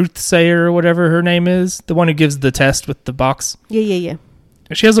Truthsayer or whatever her name is, the one who gives the test with the box. Yeah.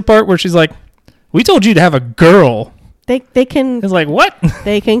 She has a part where she's like, "We told you to have a girl." They can. It's like, what?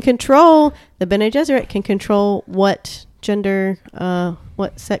 They can control, the Bene Gesserit can control what gender,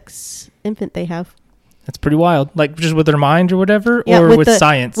 what sex infant they have. That's pretty wild. Like just with their mind or whatever, yeah, or with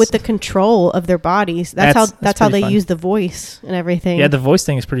science. With the control of their bodies. That's how they fun. Use the voice and everything. Yeah, the voice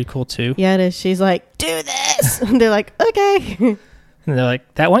thing is pretty cool too. Yeah, it is. She's like, do this. And they're like, okay. And they're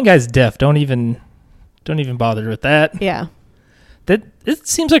like, that one guy's deaf. Don't even bother with that. Yeah. It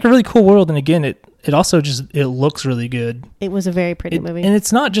seems like a really cool world, and again, it also just it looks really good. It was a very pretty movie, and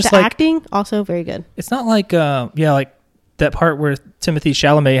it's not just the like acting also very good. It's not like like that part where Timothée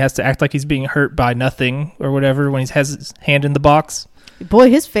Chalamet has to act like he's being hurt by nothing or whatever when he has his hand in the box. Boy,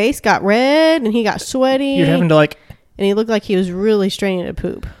 his face got red and he got sweaty. You're having to and he looked like he was really straining to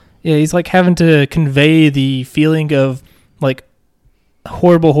poop. Yeah, he's like having to convey the feeling of like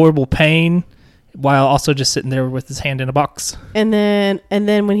horrible pain, while also just sitting there with his hand in a box. And then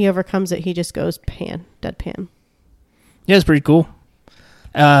when he overcomes it, he just goes deadpan. Yeah, it's pretty cool.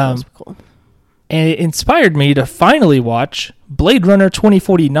 That's cool. And it inspired me to finally watch Blade Runner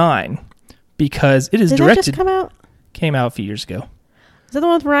 2049 because it is Did directed. that just come out? Came out a few years ago. Is that the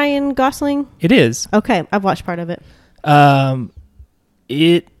one with Ryan Gosling? It is. Okay, I've watched part of it.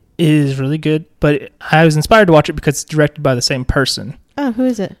 It is really good, but I was inspired to watch it because it's directed by the same person. Oh, who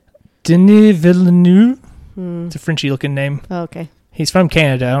is it? Denis Villeneuve. It's a Frenchy looking name. Oh, okay. He's from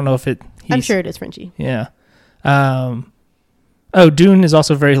Canada. I don't know if it. I'm sure it is Frenchy. Yeah. Dune is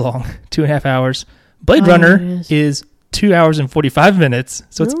also very long, 2.5 hours. Blade Runner is 2 hours and 45 minutes,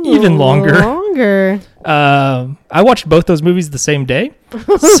 so it's even longer. I watched both those movies the same day.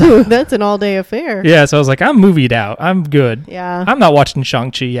 So that's an all-day affair. Yeah, so I was like, I'm movied out. I'm good. Yeah. I'm not watching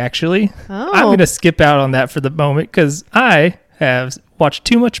Shang-Chi, actually. Oh. I'm going to skip out on that for the moment because I have watched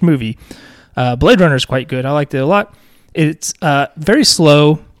too much movie. Blade Runner is quite good. I liked it a lot. It's very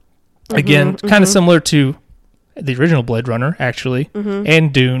slow. Again, kind of similar to the original Blade Runner, actually,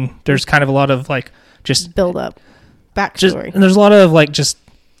 and Dune. There's kind of a lot of like just build up, backstory, and there's a lot of like just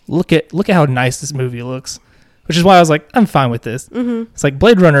look at how nice this movie looks, which is why I was like, I'm fine with this. It's like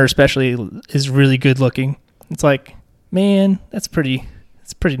Blade Runner especially is really good looking. It's like, man, it's pretty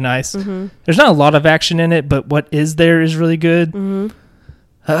nice. There's not a lot of action in it, but what is there is really good.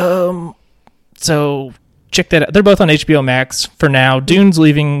 So check that out. They're both on HBO Max for now. Dune's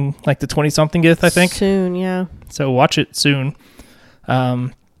leaving like the 20-somethingth, I think. Soon, yeah. So watch it soon. Yeah,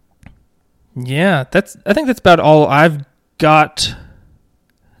 I think that's about all I've got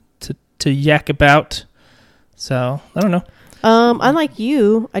to yak about. So I don't know. Unlike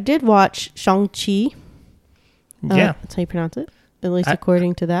you, I did watch Shang-Chi. Yeah, that's how you pronounce it, at least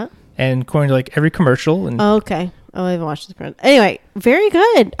according to that. And according to like every commercial. And okay. Oh, I haven't watched this. Anyway, very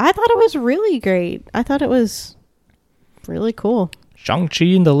good. I thought it was really great. I thought it was really cool. Shang-Chi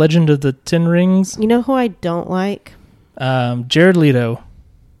and the Legend of the Ten Rings. You know who I don't like? Jared Leto.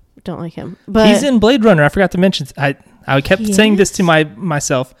 Don't like him. But he's in Blade Runner. I forgot to mention. I kept saying this to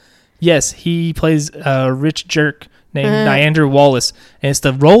myself. Yes, he plays a rich jerk named Niander Wallace. And it's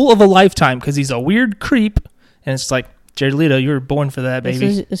the role of a lifetime because he's a weird creep. And it's like, Jared Leto, you were born for that,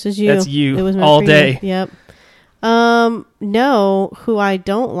 baby. This is you. That's you. It was all day. You. Yep. No, who I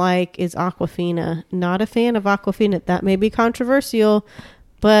don't like is Awkwafina. Not a fan of Awkwafina. That may be controversial,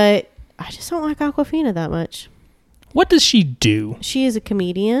 but I just don't like Awkwafina that much. What does she do? She is a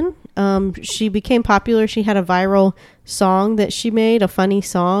comedian. She became popular. She had a viral song that she made, a funny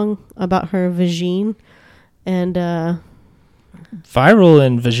song about her vagine. And, viral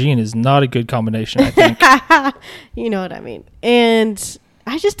and vagine is not a good combination, I think. You know what I mean. And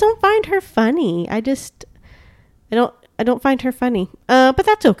I just don't find her funny. I don't find her funny. But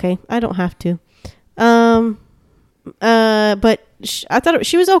that's okay. I don't have to. But I thought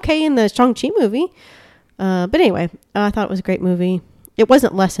she was okay in the Shang-Chi movie. But anyway, I thought it was a great movie. It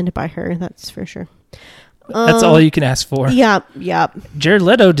wasn't lessened by her, that's for sure. That's all you can ask for. Yeah. Jared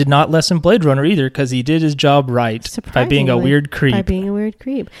Leto did not lessen Blade Runner either because he did his job right by being a weird creep.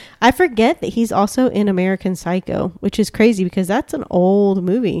 I forget that he's also in American Psycho, which is crazy because that's an old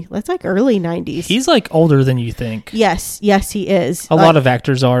movie. That's like early 90s. He's like older than you think. Yes, he is. A lot of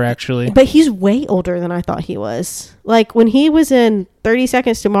actors are actually. But he's way older than I thought he was. Like when he was in 30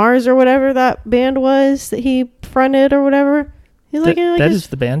 Seconds to Mars or whatever that band was that he fronted or whatever. He's like that is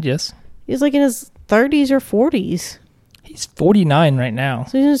the band, yes. He's like in his 30s or 40s. He's 49 right now.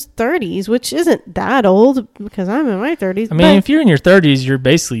 So he's in his 30s, which isn't that old because I'm in my 30s. I mean, if you're in your 30s, you're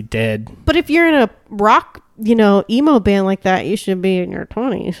basically dead. But if you're in a rock, emo band like that, you should be in your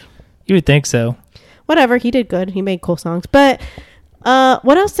 20s. You would think so. Whatever. He did good. He made cool songs. But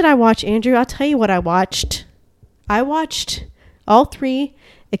what else did I watch, Andrew? I'll tell you what I watched. I watched all 3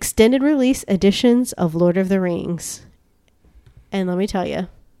 extended release editions of Lord of the Rings. And let me tell you,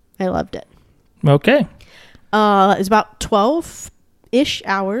 I loved it. Okay. It's about 12-ish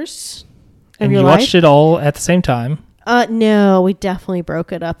hours of and your you life. Watched it all at the same time? No, we definitely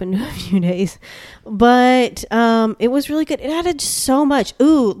broke it up into a few days. But it was really good. It added so much.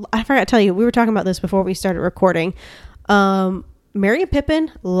 Ooh, I forgot to tell you. We were talking about this before we started recording. Merry and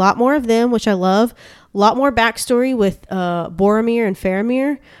Pippin, a lot more of them, which I love. A lot more backstory with Boromir and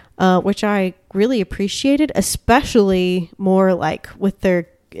Faramir, which I really appreciated, especially more like with their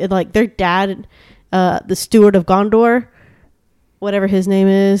dad, the Steward of Gondor, whatever his name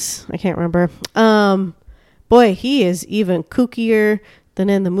is. I can't remember. Boy, he is even kookier than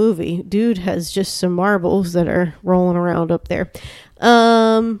in the movie. Dude has just some marbles that are rolling around up there.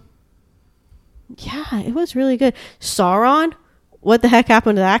 Yeah, it was really good. Sauron, what the heck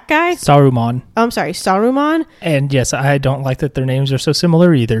happened to that guy? Saruman. I'm sorry, Saruman. And yes, I don't like that their names are so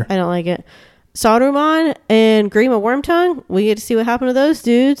similar either. I don't like it. Saruman and Grima Wormtongue, we get to see what happened to those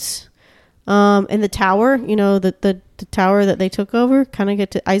dudes. And the tower, the tower that they took over, kind of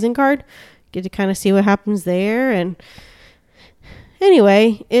get to Isengard, get to kind of see what happens there. And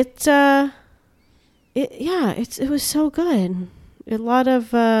anyway, it was so good. A lot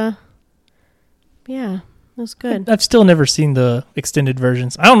of, it was good. I've still never seen the extended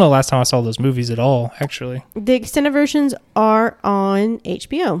versions. I don't know the last time I saw those movies at all, actually. The extended versions are on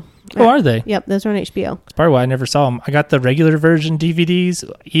HBO. Oh, are they? Yep, those are on HBO. That's probably why I never saw them. I got the regular version DVDs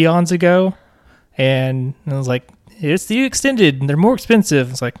eons ago, and I was like, it's the extended, and they're more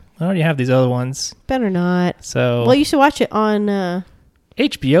expensive. It's like, I already have these other ones. Better not. So, well, you should watch it on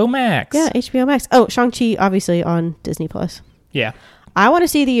HBO Max. Yeah, HBO Max. Oh, Shang-Chi, obviously, on Disney+. Yeah. I want to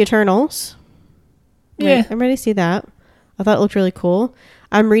see The Eternals. Yeah. I'm ready to see that. I thought it looked really cool.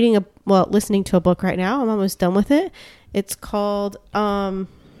 I'm listening to a book right now. I'm almost done with it. It's called,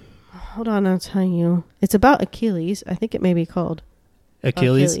 hold on, I'll tell you. It's about Achilles. I think it may be called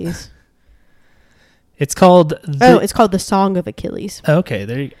Achilles. It's called... it's called The Song of Achilles. Okay,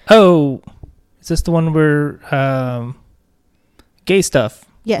 there you go. Oh, is this the one where gay stuff?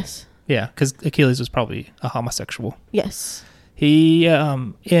 Yes. Yeah, because Achilles was probably a homosexual. Yes. He,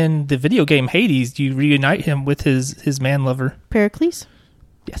 in the video game Hades, you reunite him with his man lover. Pericles?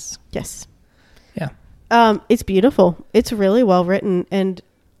 Yes. Yes. Yeah. It's beautiful. It's really well written, and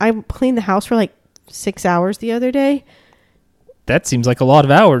I cleaned the house for like 6 hours the other day. That seems like a lot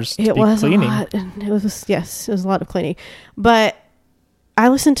of hours to it be was cleaning. A lot. It was a lot of cleaning. But I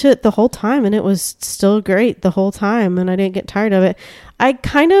listened to it the whole time, and it was still great the whole time, and I didn't get tired of it. I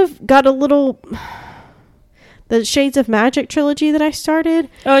kind of got a little... The Shades of Magic trilogy that I started.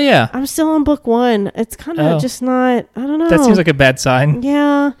 Oh, yeah. I'm still on book 1. It's kind of just not... I don't know. That seems like a bad sign.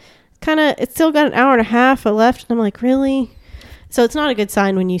 Yeah. It's still got an hour and a half left, and I'm like, really? So it's not a good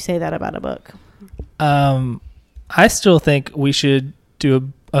sign when you say that about a book. I still think we should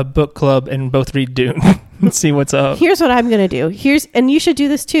do a book club and both read Dune and see what's up. Here's what I'm going to do. And you should do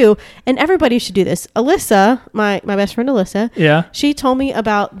this too. And everybody should do this. Alyssa, my best friend Alyssa. Yeah. She told me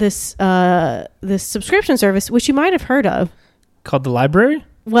about this subscription service, which you might have heard of. Called The Library?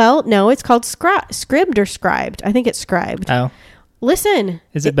 Well, no, it's called Scribd or Scribed. I think it's Scribed. Oh. Listen.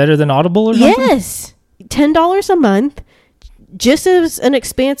 Is it better than Audible or something? Yes. $10 a month. Just as an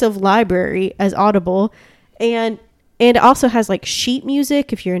expansive library as Audible. And it also has like sheet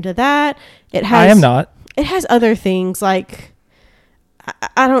music if you're into that. It has. I am not. It has other things like,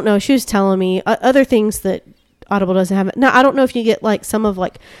 I don't know. She was telling me other things that Audible doesn't have. Now, I don't know if you get like some of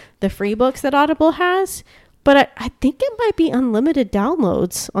like the free books that Audible has, but I think it might be unlimited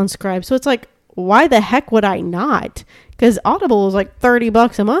downloads on Scribe. So it's like, why the heck would I not? Because Audible is like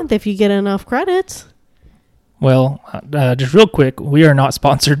 $30 a month if you get enough credits. Well, just real quick, we are not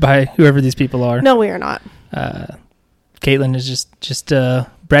sponsored by whoever these people are. No, we are not. Caitlin is just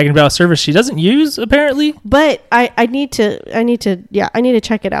bragging about a service she doesn't use, apparently. But I need to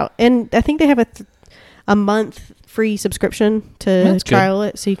check it out. And I think they have a month free subscription to trial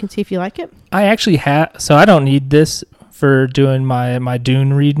it, so you can see if you like it. I actually so I don't need this for doing my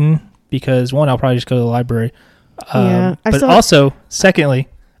Dune reading because one, I'll probably just go to the library. But also, secondly,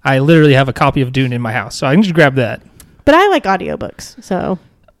 I literally have a copy of Dune in my house, so I can just grab that. But I like audiobooks, so.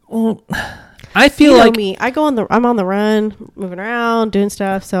 Well, I feel like me. I'm on the run, moving around, doing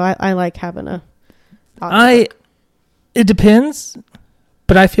stuff. So I like having a. It depends,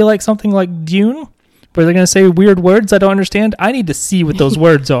 but I feel like something like Dune, where they're going to say weird words I don't understand. I need to see what those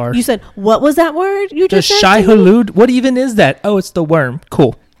words are. You said, what was that word you just said? The Shai-Hulud. What even is that? Oh, it's the worm.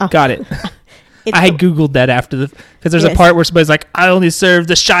 Cool. Oh. Got it. I Googled that after because there's a part where somebody's like, I only serve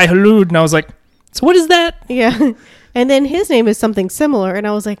the Shai-Hulud. And I was like, so what is that? Yeah. And then his name is something similar. And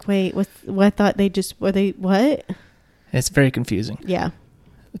I was like, wait, what? I thought what? It's very confusing. Yeah.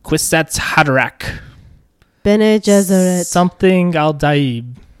 Kwisatz Haderach. Bene Gesserit. Something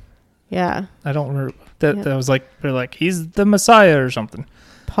Al-Daib. Yeah. I don't remember. That was like, they're like, he's the Messiah or something.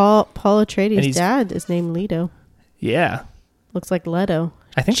 Paul Atreides' dad is named Leto. Yeah. Looks like Leto.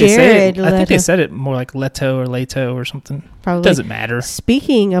 I think they said it more like Leto or Leto or something. Probably. Doesn't matter.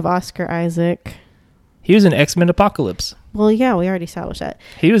 Speaking of Oscar Isaac. He was in X-Men Apocalypse. Well, yeah, we already established that.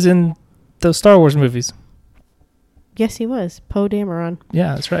 He was in those Star Wars movies. Yes, he was. Poe Dameron.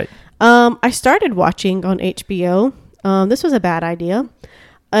 Yeah, that's right. I started watching on HBO. This was a bad idea.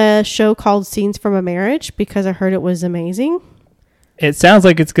 A show called Scenes from a Marriage because I heard it was amazing. It sounds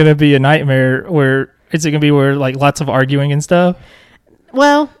like it's going to be a nightmare where it's going to be like lots of arguing and stuff.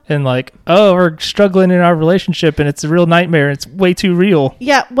 Well, and like, oh, we're struggling in our relationship and it's a real nightmare. It's way too real.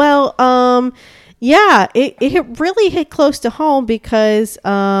 Yeah. Well, yeah, it really hit close to home because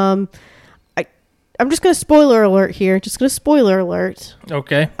I I'm just gonna spoiler alert here. Just gonna spoiler alert.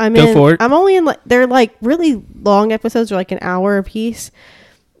 Okay. Go for it. I'm only in they're like really long episodes, they're like an hour a piece.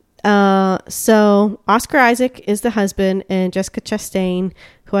 So Oscar Isaac is the husband, and Jessica Chastain,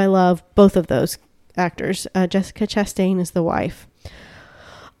 who I love, both of those actors. Jessica Chastain is the wife.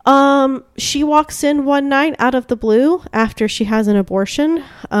 She walks in one night out of the blue after she has an abortion,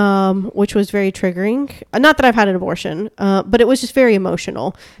 which was very triggering. Not that I've had an abortion, but it was just very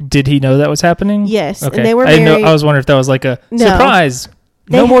emotional. Did he know that was happening? Yes. Okay. And they were I didn't married. know. I was wondering if that was like a surprise.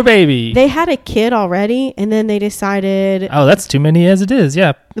 No more baby. They had a kid already, and then they decided... Oh, that's too many as it is.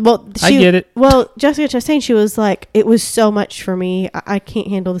 Yeah. Well, I get it. Well, Jessica Chastain, she was like, it was so much for me. I can't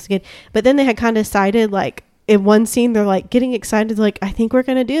handle this again. But then they had kind of decided, like, in one scene, they're like getting excited, like, I think we're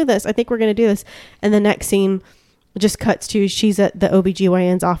going to do this. I think we're going to do this. And the next scene just cuts to, she's at the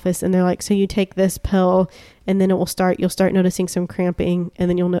OBGYN's office, and they're like, so you take this pill, and then you'll start noticing some cramping, and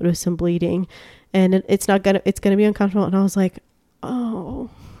then you'll notice some bleeding. And it's going to be uncomfortable. And I was like, oh.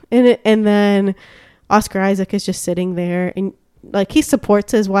 And then Oscar Isaac is just sitting there, and like, he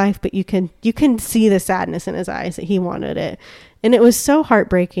supports his wife, but you can see the sadness in his eyes that he wanted it. And it was so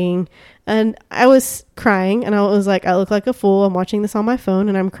heartbreaking. And I was crying, and I was like, I look like a fool. I'm watching this on my phone,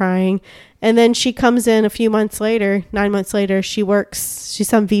 and I'm crying. And then she comes in a few months later, 9 months later. She's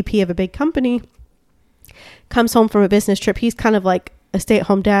some VP of a big company, comes home from a business trip. He's kind of like a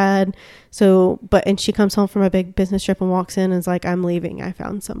stay-at-home dad. And she comes home from a big business trip and walks in and is like, I'm leaving. I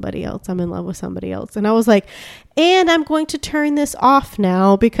found somebody else. I'm in love with somebody else. And I was like, and I'm going to turn this off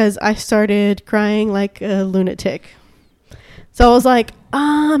now, because I started crying like a lunatic. So I was like,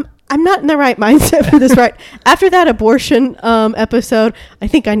 I'm not in the right mindset for this right after that abortion episode. I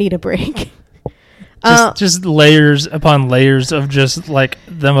think I need a break. Just layers upon layers of just like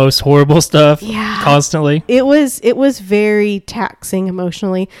the most horrible stuff. Yeah. Constantly. It was very taxing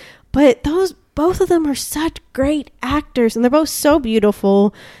emotionally, but both of them are such great actors, and they're both so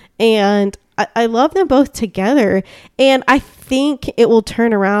beautiful, and I love them both together. And I think it will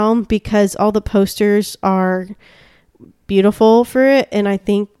turn around because all the posters are beautiful for it, and I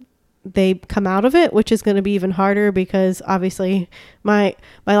think they come out of it, which is going to be even harder, because obviously my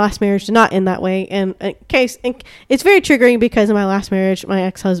last marriage did not end that way. And it's very triggering, because in my last marriage, my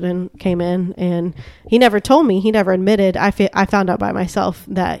ex-husband came in, and he never told me, he never admitted. I found out by myself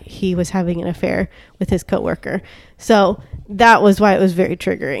that he was having an affair with his coworker. So that was why it was very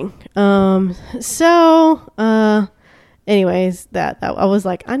triggering. Anyways, that I was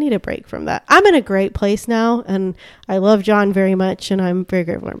like, I need a break from that. I'm in a great place now, and I love John very much, and I'm very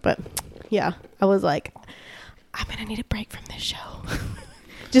grateful. But yeah, I was like, I'm gonna need a break from this show.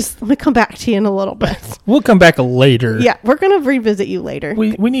 Just let me come back to you in a little bit. We'll come back later. Yeah, we're gonna revisit you later.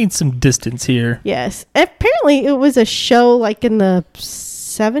 We need some distance here. Yes, apparently it was a show like in the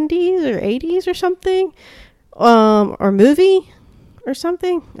 70s or 80s or something, or movie or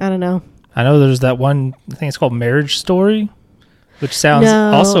something. I don't know. I know there's that one, I think it's called Marriage Story, which sounds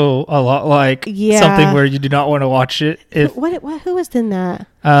also a lot like something where you do not want to watch it. Who was in that?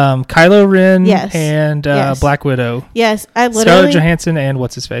 Kylo Ren Yes. and Black Widow. Yes, Scarlett Johansson and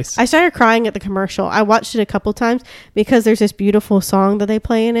what's his face. I started crying at the commercial. I watched it a couple times because there's this beautiful song that they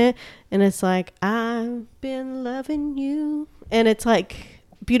play in it, and it's like, I've been loving you, and it's like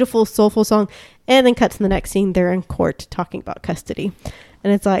beautiful, soulful song. And then cuts to the next scene, they're in court talking about custody.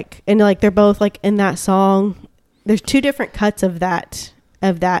 And it's like, they're both like in that song. There's two different cuts of that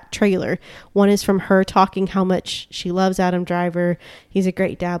trailer. One is from her talking how much she loves Adam Driver. He's a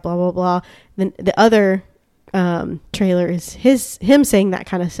great dad, blah, blah, blah. Then the other trailer is him saying that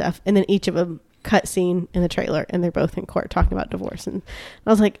kind of stuff. And then each of them cut scene in the trailer, and they're both in court talking about divorce. And I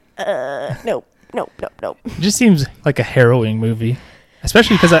was like, nope. It just seems like a harrowing movie,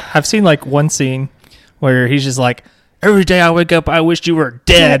 especially because I've seen like one scene where he's just like, every day I wake up, I wished you were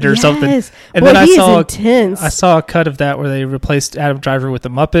dead or something. And then I saw a cut of that where they replaced Adam Driver with a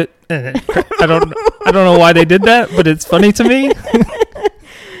Muppet. And I don't know why they did that, but it's funny to me.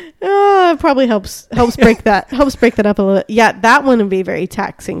 It probably helps break that up a little. Yeah, that one would be a very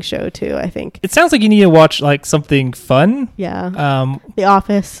taxing show too, I think. It sounds like you need to watch like something fun. Yeah. The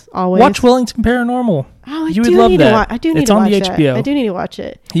Office, always. Watch Wellington Paranormal. Oh, you would love that. I do need it's to on watch the that. HBO. I do need to watch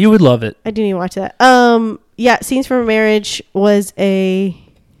it. You would love it. I do need to watch that. Yeah, Scenes from a Marriage was a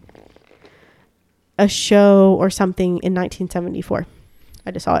show or something in 1974.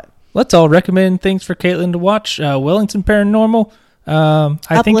 I just saw it. Let's all recommend things for Caitlin to watch. Wellington Paranormal.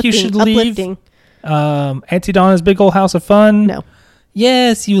 I think you should leave. Auntie Donna's Big Old House of Fun. No.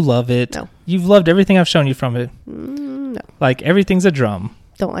 Yes, you love it. No. You've loved everything I've shown you from it. No. Like everything's a drum.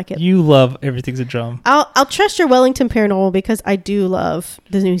 Don't like it. You love Everything's a Drum. I'll trust your Wellington Paranormal because I do love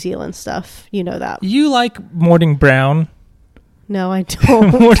the New Zealand stuff. You know that. You like Morning Brown. No, I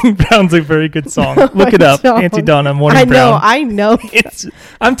don't. Morning Brown's a very good song. No, Look it I up. don't. Auntie Donna, Morning Brown. I know.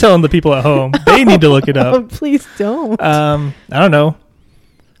 I'm telling the people at home. They need to look it up. Oh, please don't. I don't know.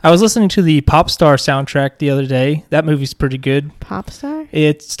 I was listening to the Pop Star soundtrack the other day. That movie's pretty good. Pop star?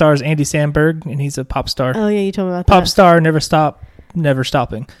 It stars Andy Samberg, and he's a pop star. Oh, yeah, you told me about Pop that. Star, Never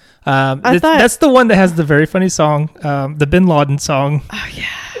Stopping. thought- That's the one that has the very funny song, the Bin Laden song. Oh,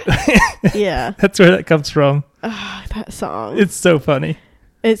 yeah. Yeah. That's where that comes from. Oh, that song. It's so funny.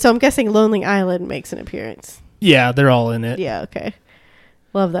 So I'm guessing Lonely Island makes an appearance. Yeah, they're all in it. Yeah, okay.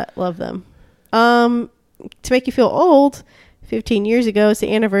 Love that. Love them. To make you feel old, 15 years ago, it's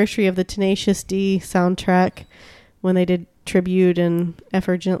the anniversary of the Tenacious D soundtrack when they did Tribute and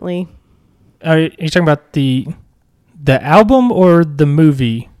Effergently. Are you talking about the album or the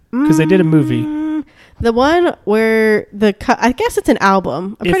movie? Because they did a movie. The one where I guess it's an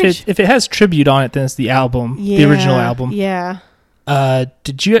album. I'm pretty If it has Tribute on it, then it's the album, the original album. Yeah. They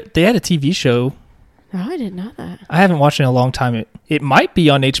had a TV show. No, I didn't know that. I haven't watched it in a long time. It might be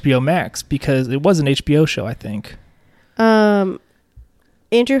on HBO Max because it was an HBO show, I think.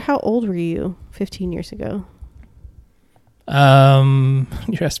 Andrew, how old were you 15 years ago?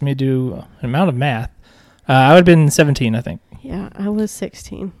 You're asking me to do an amount of math. I would have been 17, I think. Yeah, I was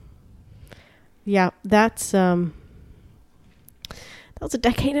 16. Yeah, that was a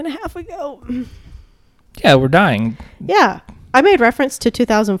decade and a half ago. Yeah, we're dying. Yeah, I made reference to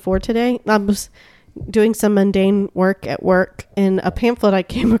 2004 today. I was doing some mundane work at work, and a pamphlet I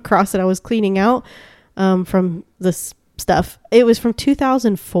came across that I was cleaning out from this stuff. It was from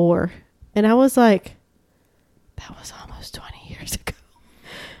 2004, and I was like, that was almost 20 years ago.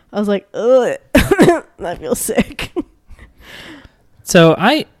 I was like, ugh, I feel sick. So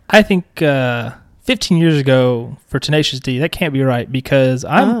I think 15 years ago for Tenacious D, that can't be right because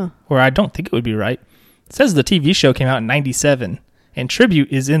I don't think it would be right. It says the TV show came out in 97 and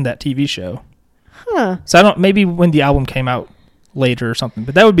Tribute is in that TV show. Huh. So maybe when the album came out later or something,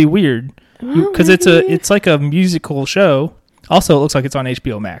 but that would be weird because maybe. it's like a musical show. Also, it looks like it's on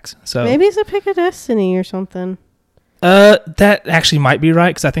HBO Max. So Maybe it's a Pick of Destiny or something. That actually might be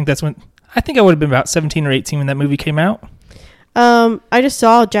right because I think I would have been about 17 or 18 when that movie came out. I just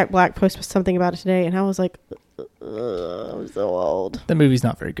saw Jack Black post something about it today, and I was like, I'm so old. The movie's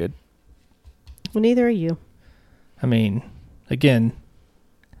not very good. Well, neither are you. I mean, again,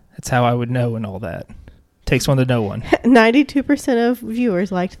 that's how I would know and all that. Takes one to know one. 92% of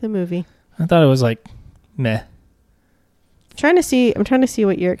viewers liked the movie. I thought it was like, meh. I'm trying to see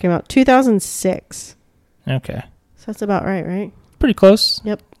what year it came out. 2006. Okay. So that's about right? Pretty close.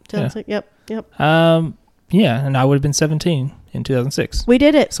 Yep. 2006. Yep. Yeah, and I would have been 17 in 2006. We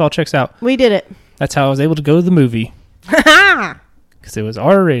did it. So all checks out. We did it. That's how I was able to go to the movie. Because it was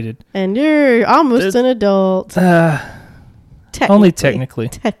R-rated. And you're almost an adult. Only technically.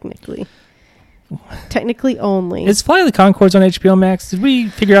 Technically only. Is Flight of the Conchords on HBO Max? Did we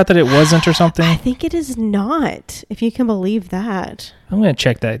figure out that it wasn't or something? I think it is not, if you can believe that. I'm going to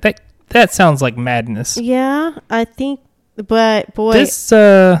check that. That sounds like madness. Yeah, I think, but boy. This,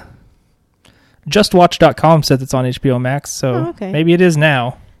 JustWatch.com says it's on HBO Max, so maybe it is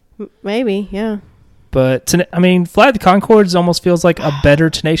now. Maybe, yeah. But, Flight of the Conchords almost feels like a better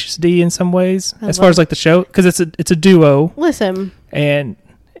Tenacious D in some ways, as far as like the show, because it's a duo. Listen. And,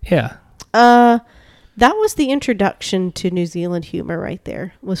 yeah. That was the introduction to New Zealand humor right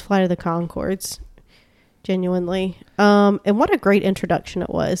there, was Flight of the Conchords. Genuinely. And what a great introduction it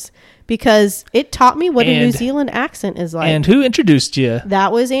was, because it taught me what a New Zealand accent is like. And who introduced you?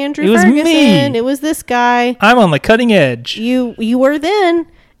 That was Andrew Ferguson. Me. It was this guy. I'm on the cutting edge. You were then.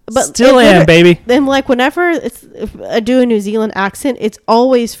 But still am, baby. Then, like, whenever if I do a New Zealand accent, it's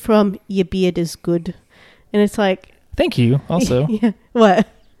always from "your beard is good," and it's like, thank you. Also, yeah, what?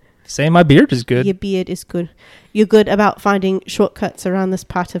 Saying my beard is good. Your beard is good. You're good about finding shortcuts around this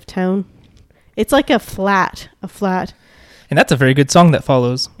part of town. It's like a flat, and that's a very good song that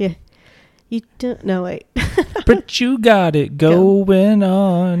follows. Yeah, you don't. No, wait. But you got it going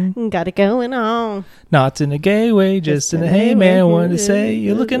on. Got it going on. Not in a gay way, just in a hey man, wanted to say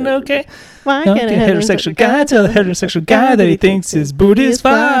you're looking okay. Why can't a heterosexual guy tell a heterosexual guy that he thinks his booty is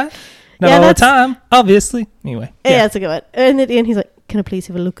fine? Not all the time, obviously. Anyway. Yeah, that's a good one. And at the end, he's like, "Can I please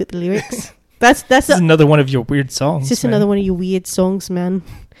have a look at the lyrics?" This is another one of your weird songs. It's just another one of your weird songs, man.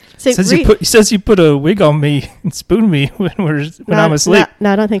 So he says you put a wig on me and spoon me when I'm asleep.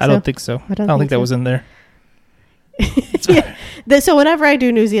 No, I don't think so. I don't think so. I don't think that was in there. Yeah. So whenever I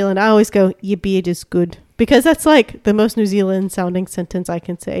do New Zealand, I always go, "Your beard is good," because that's like the most New Zealand sounding sentence I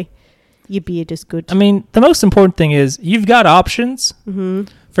can say. You be just good. I mean, the most important thing is you've got options Mm-hmm.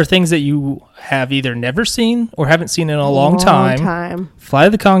 for things that you have either never seen or haven't seen in a long time. Flight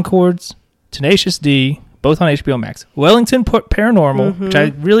of the Conchords, Tenacious D, both on HBO Max. Wellington Paranormal, which I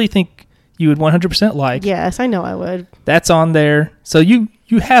really think you would 100% like. Yes, I know I would. That's on there. So you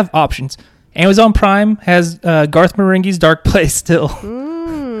have options. Amazon Prime has Garth Marenghi's Dark Place still.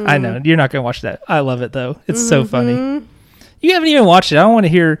 I know. You're not going to watch that. I love it, though. It's so funny. You haven't even watched it. I don't want to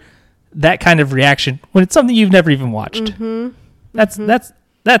hear that kind of reaction when it's something you've never even watched. That's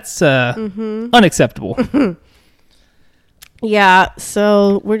unacceptable. Yeah,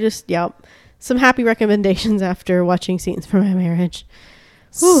 so we're just, some happy recommendations after watching Scenes from My Marriage.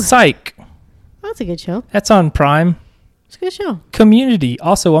 Whew. Psych. That's a good show. That's on Prime. It's a good show. Community,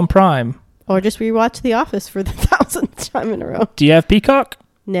 also on Prime. Or just rewatch The Office for the 1,000th time in a row. Do you have Peacock?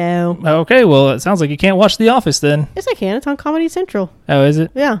 No. Okay, well, it sounds like you can't watch The Office then. Yes, I can. It's on Comedy Central. Oh, is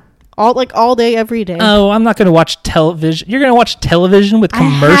it? Yeah. All day, every day. Oh, I'm not going to watch television. You're going to watch television with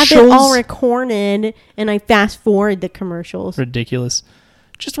commercials? I have it all recorded, and I fast forward the commercials. Ridiculous.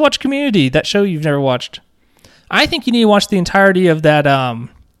 Just watch Community, that show you've never watched. I think you need to watch the entirety of that.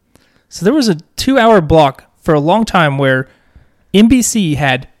 So there was a 2-hour block for a long time where NBC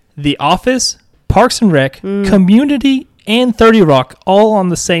had The Office, Parks and Rec, Community, and 30 Rock all on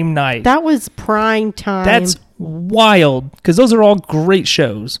the same night. That was prime time. That's wild, because those are all great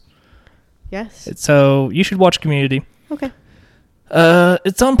shows. Yes. So you should watch Community. Okay.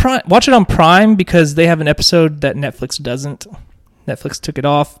 It's on Prime. Watch it on Prime because they have an episode that Netflix doesn't. Netflix took it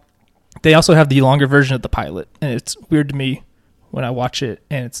off. They also have the longer version of the pilot, and it's weird to me when I watch it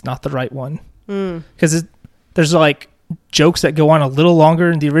and it's not the right one. Because there's like jokes that go on a little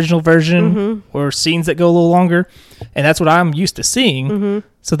longer in the original version or scenes that go a little longer, and that's what I'm used to seeing.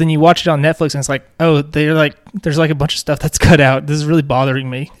 So then you watch it on Netflix and it's like, oh, there's like a bunch of stuff that's cut out. This is really bothering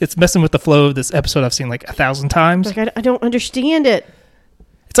me. It's messing with the flow of this episode I've seen like 1,000 times. Like I don't understand it.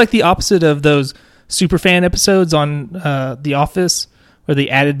 It's like the opposite of those Superfan episodes on The Office where they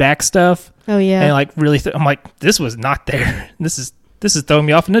added back stuff. Oh yeah. And like really I'm like, this was not there. This is throwing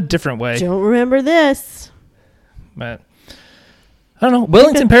me off in a different way. Don't remember this. But I don't know.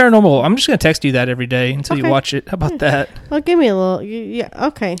 Wellington Paranormal. I'm just going to text you that every day until you watch it. How about that? Well, give me a little. Yeah.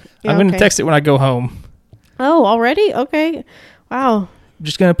 Okay. Yeah, I'm going to text it when I go home. Oh, already? Okay. Wow. I'm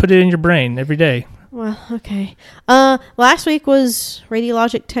just going to put it in your brain every day. Well, okay. Last week was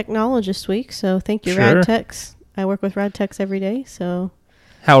Radiologic Technologist Week, so thank you, Sure. RadTechs. I work with RadTechs every day, so.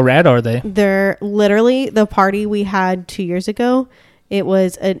 How rad are they? They're literally the party we had 2 years ago. It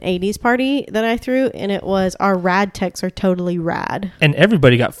was an 80s party that I threw, and it was our rad techs are totally rad. And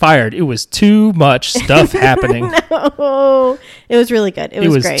everybody got fired. It was too much stuff happening. No, it was really good. It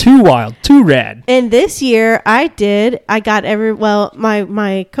was great. Too wild, too rad. And this year I got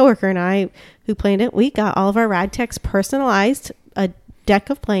my coworker and I who planned it, we got all of our rad techs personalized a deck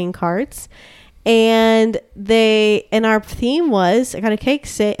of playing cards. And our theme was, I got a cake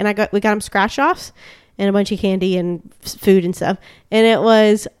set, and we got them scratch offs and a bunch of candy and food and stuff. And it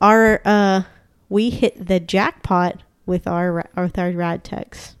was we hit the jackpot with our rad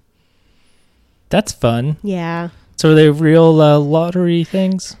techs. That's fun. Yeah. So are they real lottery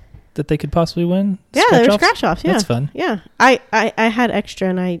things that they could possibly win? Yeah, they were scratch offs. Yeah. That's fun. Yeah. I had extra,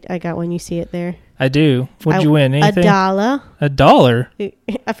 and I got one. You see it there. I do. What'd you win? Anything? $1. $1?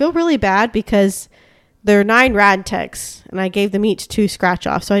 I feel really bad because there are 9 rad techs, and I gave them each 2 scratch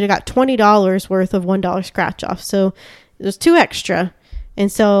offs. So I got $20 worth of $1 scratch off. So there's 2 extra.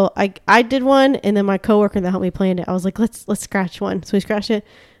 And so I did one, and then my coworker that helped me plan it, I was like, let's scratch one. So we scratched it.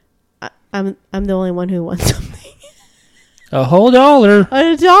 I'm the only one who won something. A whole $1.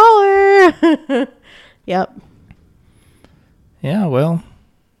 $1. Yep. Yeah, well,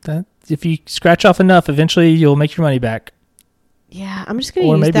 if you scratch off enough, eventually you'll make your money back. Yeah, I'm just gonna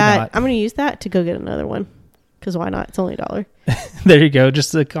use that. I'm gonna use that to go get another one. Because why not? It's only $1. There you go.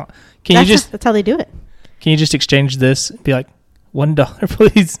 That's how they do it. Can you just exchange this and be like, $1,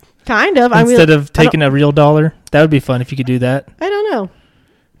 please? Kind of. Instead of taking a real dollar? That would be fun if you could do that. I don't know.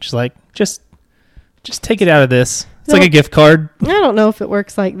 Just take it out of this. It's like a gift card. I don't know if it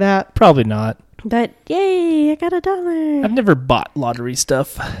works like that. Probably not. But yay, I got $1. I've never bought lottery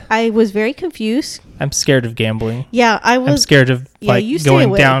stuff. I was very confused. I'm scared of gambling. Yeah, I'm scared of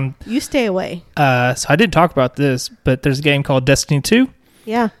going down. You stay away. So I did talk about this, but there's a game called Destiny 2.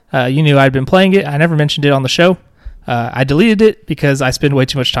 Yeah. You knew I'd been playing it. I never mentioned it on the show. I deleted it because I spend way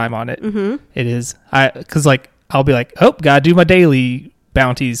too much time on it. Mm-hmm. It is because I'll be like, oh, gotta do my daily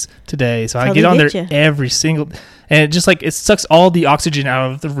bounties today. So I How get they on there get ya. every single, and it just like, it sucks all the oxygen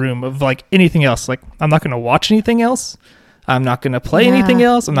out of the room of like anything else. Like, I'm not going to watch anything else. I'm not going to play Yeah. anything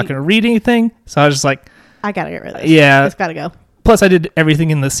else. I'm not going to read anything. So I was just like, I gotta get rid of this. Yeah. It's gotta go. plus I did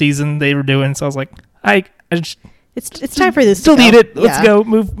everything in the season they were doing. So I was like, I just It's time for this. delete to it. Let's Yeah. go.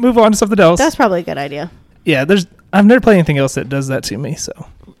 Move on to something else. That's probably a good idea. Yeah. I've never played anything else that does that to me. So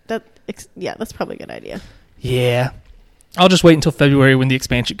That's probably a good idea. yeah, I'll just wait until February when the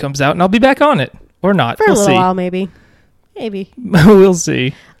expansion comes out, and I'll be back on it or not. For a We'll little see. while, maybe. We'll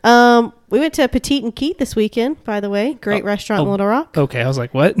see. We went to Petite and Keat this weekend, by the way. Great restaurant in Little Rock. Okay, I was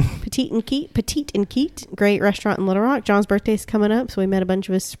like, what? Petite and Keat, great restaurant in Little Rock. John's birthday's coming up, so we met a bunch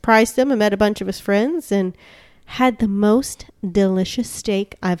of his, surprised him and met a bunch of his friends and had the most delicious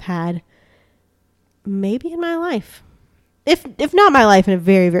steak I've had maybe in my life. If not my life, in a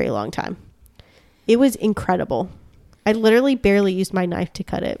very, very long time. It was incredible. I literally barely used my knife to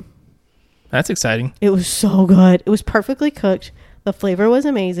cut it. That's exciting. It was so good. It was perfectly cooked. The flavor was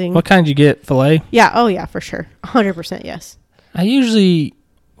amazing. What kind did you get? Filet? Yeah. Oh, yeah, for sure. 100% yes. I usually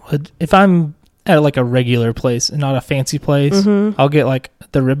would, if I'm at like a regular place and not a fancy place, Mm-hmm. I'll get like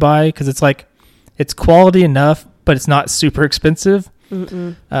the ribeye because it's like, it's quality enough, but it's not super expensive.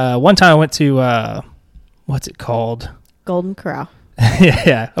 Mm-mm. One time I went to, what's it called? Golden Corral.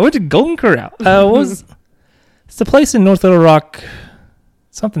 Yeah, I went to Golden Corral. It's the place in North Little Rock,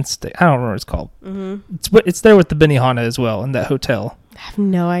 something steak. I don't remember what it's called. Mm-hmm. It's there with the Benihana as well in that hotel. I have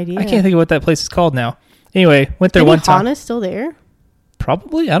no idea. I can't think of what that place is called now. Anyway, went there one time. Benihana's still there?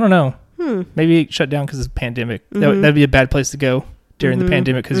 Probably, I don't know. Hmm. Maybe it shut down because of the pandemic. Mhm. That'd be a bad place to go during the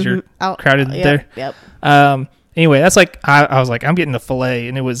pandemic because you're crowded there. Yep. Anyway, that's like I was like, I'm getting the filet,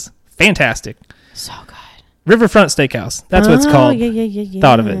 and it was fantastic. So good. Riverfront Steakhouse. That's what it's called. Yeah.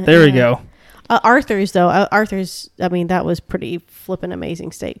 Thought of it. There we go. Arthur's, though. Arthur's, I mean, that was pretty flippin'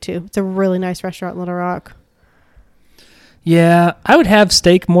 amazing steak, too. It's a really nice restaurant in Little Rock. Yeah, I would have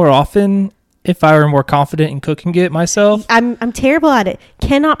steak more often if I were more confident in cooking it myself. I'm terrible at it.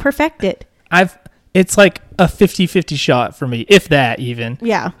 Cannot perfect it. It's like a 50-50 shot for me, if that even.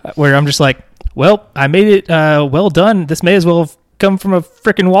 Yeah. Where I'm just like, well, I made it well done. This may as well have come from a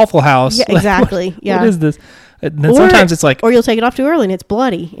freaking Waffle House. Yeah, exactly. What Yeah. is this? And then sometimes it's like, or you'll take it off too early and it's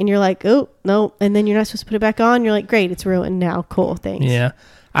bloody and you're like, oh no, and then you're not supposed to put it back on. You're like, great, it's ruined now. Cool, thanks. yeah.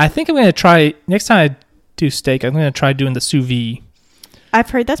 I think I'm gonna try next time I do steak. I'm gonna try doing the sous vide.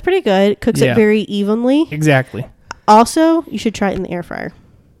 I've heard that's pretty good. It cooks Yeah. it very evenly. Exactly. Also, you should try it in the air fryer.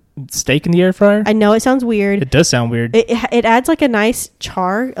 Steak in the air fryer. I know it sounds weird. It does sound weird. It adds like a nice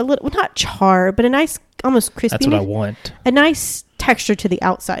char, a little, well, not char, but a nice almost crispy. That's what I want. A nice texture to the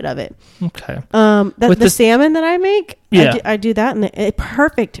outside of it. Okay. The salmon that I make, Yeah. I do that in the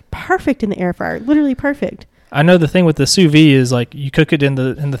perfect in the air fryer. Literally perfect. I know the thing with the sous vide is like you cook it in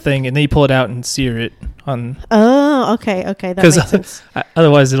the thing and then you pull it out and sear it on. Oh, okay, that makes sense.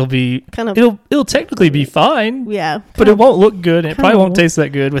 Otherwise it'll be Kind of, it'll technically be fine, yeah, but it won't look good and it probably kinda- won't taste that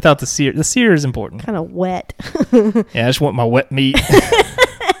good without the sear. The sear is important. kind of wet. Yeah, I just want my wet meat.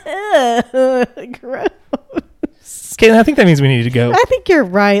 Gross. Caitlin, I think that means we need to go. I think you're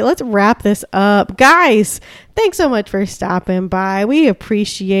right. Let's wrap this up. Guys, thanks so much for stopping by. We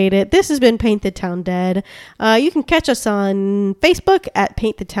appreciate it. This has been Paint the Town Dead. You can catch us on Facebook at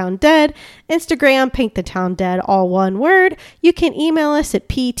Paint the Town Dead, Instagram, Paint the Town Dead, all one word. You can email us at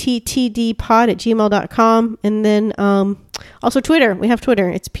pttdpod@gmail.com. And then also Twitter. We have Twitter.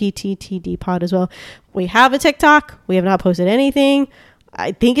 It's pttdpod as well. We have a TikTok. We have not posted anything.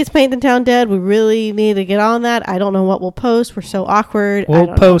 I think it's Paint the Town Dead. We really need to get on that. I don't know what we'll post. We're so awkward.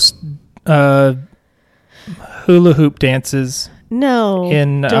 We'll post hula hoop dances No.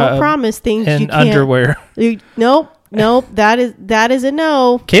 in don't promise things you in can't. underwear. Nope. That is a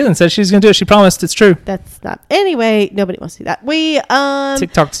no. Caitlin said she's gonna do it. She promised. It's true. That's not. Anyway, nobody wants to see that.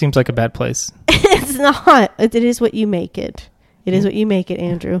 TikTok seems like a bad place. It's not. It is what you make it. It is what you make it,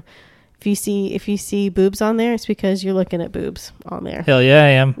 Andrew. If you see boobs on there, it's because you're looking at boobs on there. Hell yeah, I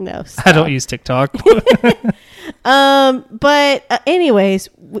am. No, I don't use TikTok. But anyways,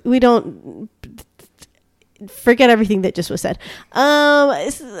 we don't forget everything that just was said.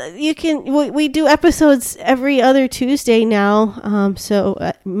 You can we do episodes every other Tuesday now. So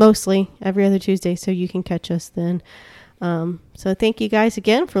mostly every other Tuesday, so you can catch us then. So thank you guys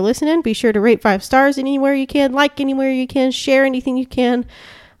again for listening. Be sure to rate 5 stars anywhere you can, like anywhere you can, share anything you can.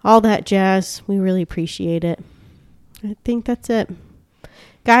 All that jazz. We really appreciate it. I think that's it.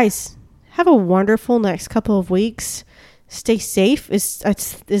 Guys, have a wonderful next couple of weeks. Stay safe. Is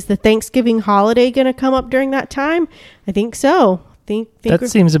the Thanksgiving holiday going to come up during that time? I think so. think That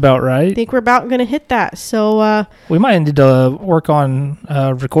seems about right. think we're about going to hit that. So we might need to work on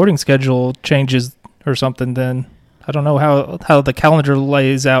recording schedule changes or something then. I don't know how the calendar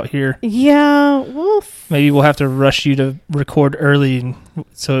lays out here. Yeah, well, maybe we'll have to rush you to record early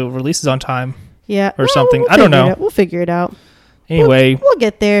so it releases on time. Yeah, or something. I don't know. We'll figure it out. Anyway, we'll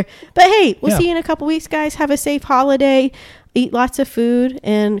get there. But hey, we'll see you in a couple weeks, guys. Have a safe holiday. Eat lots of food.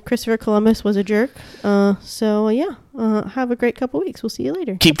 And Christopher Columbus was a jerk. So have a great couple weeks. We'll see you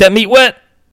later. Keep that meat wet.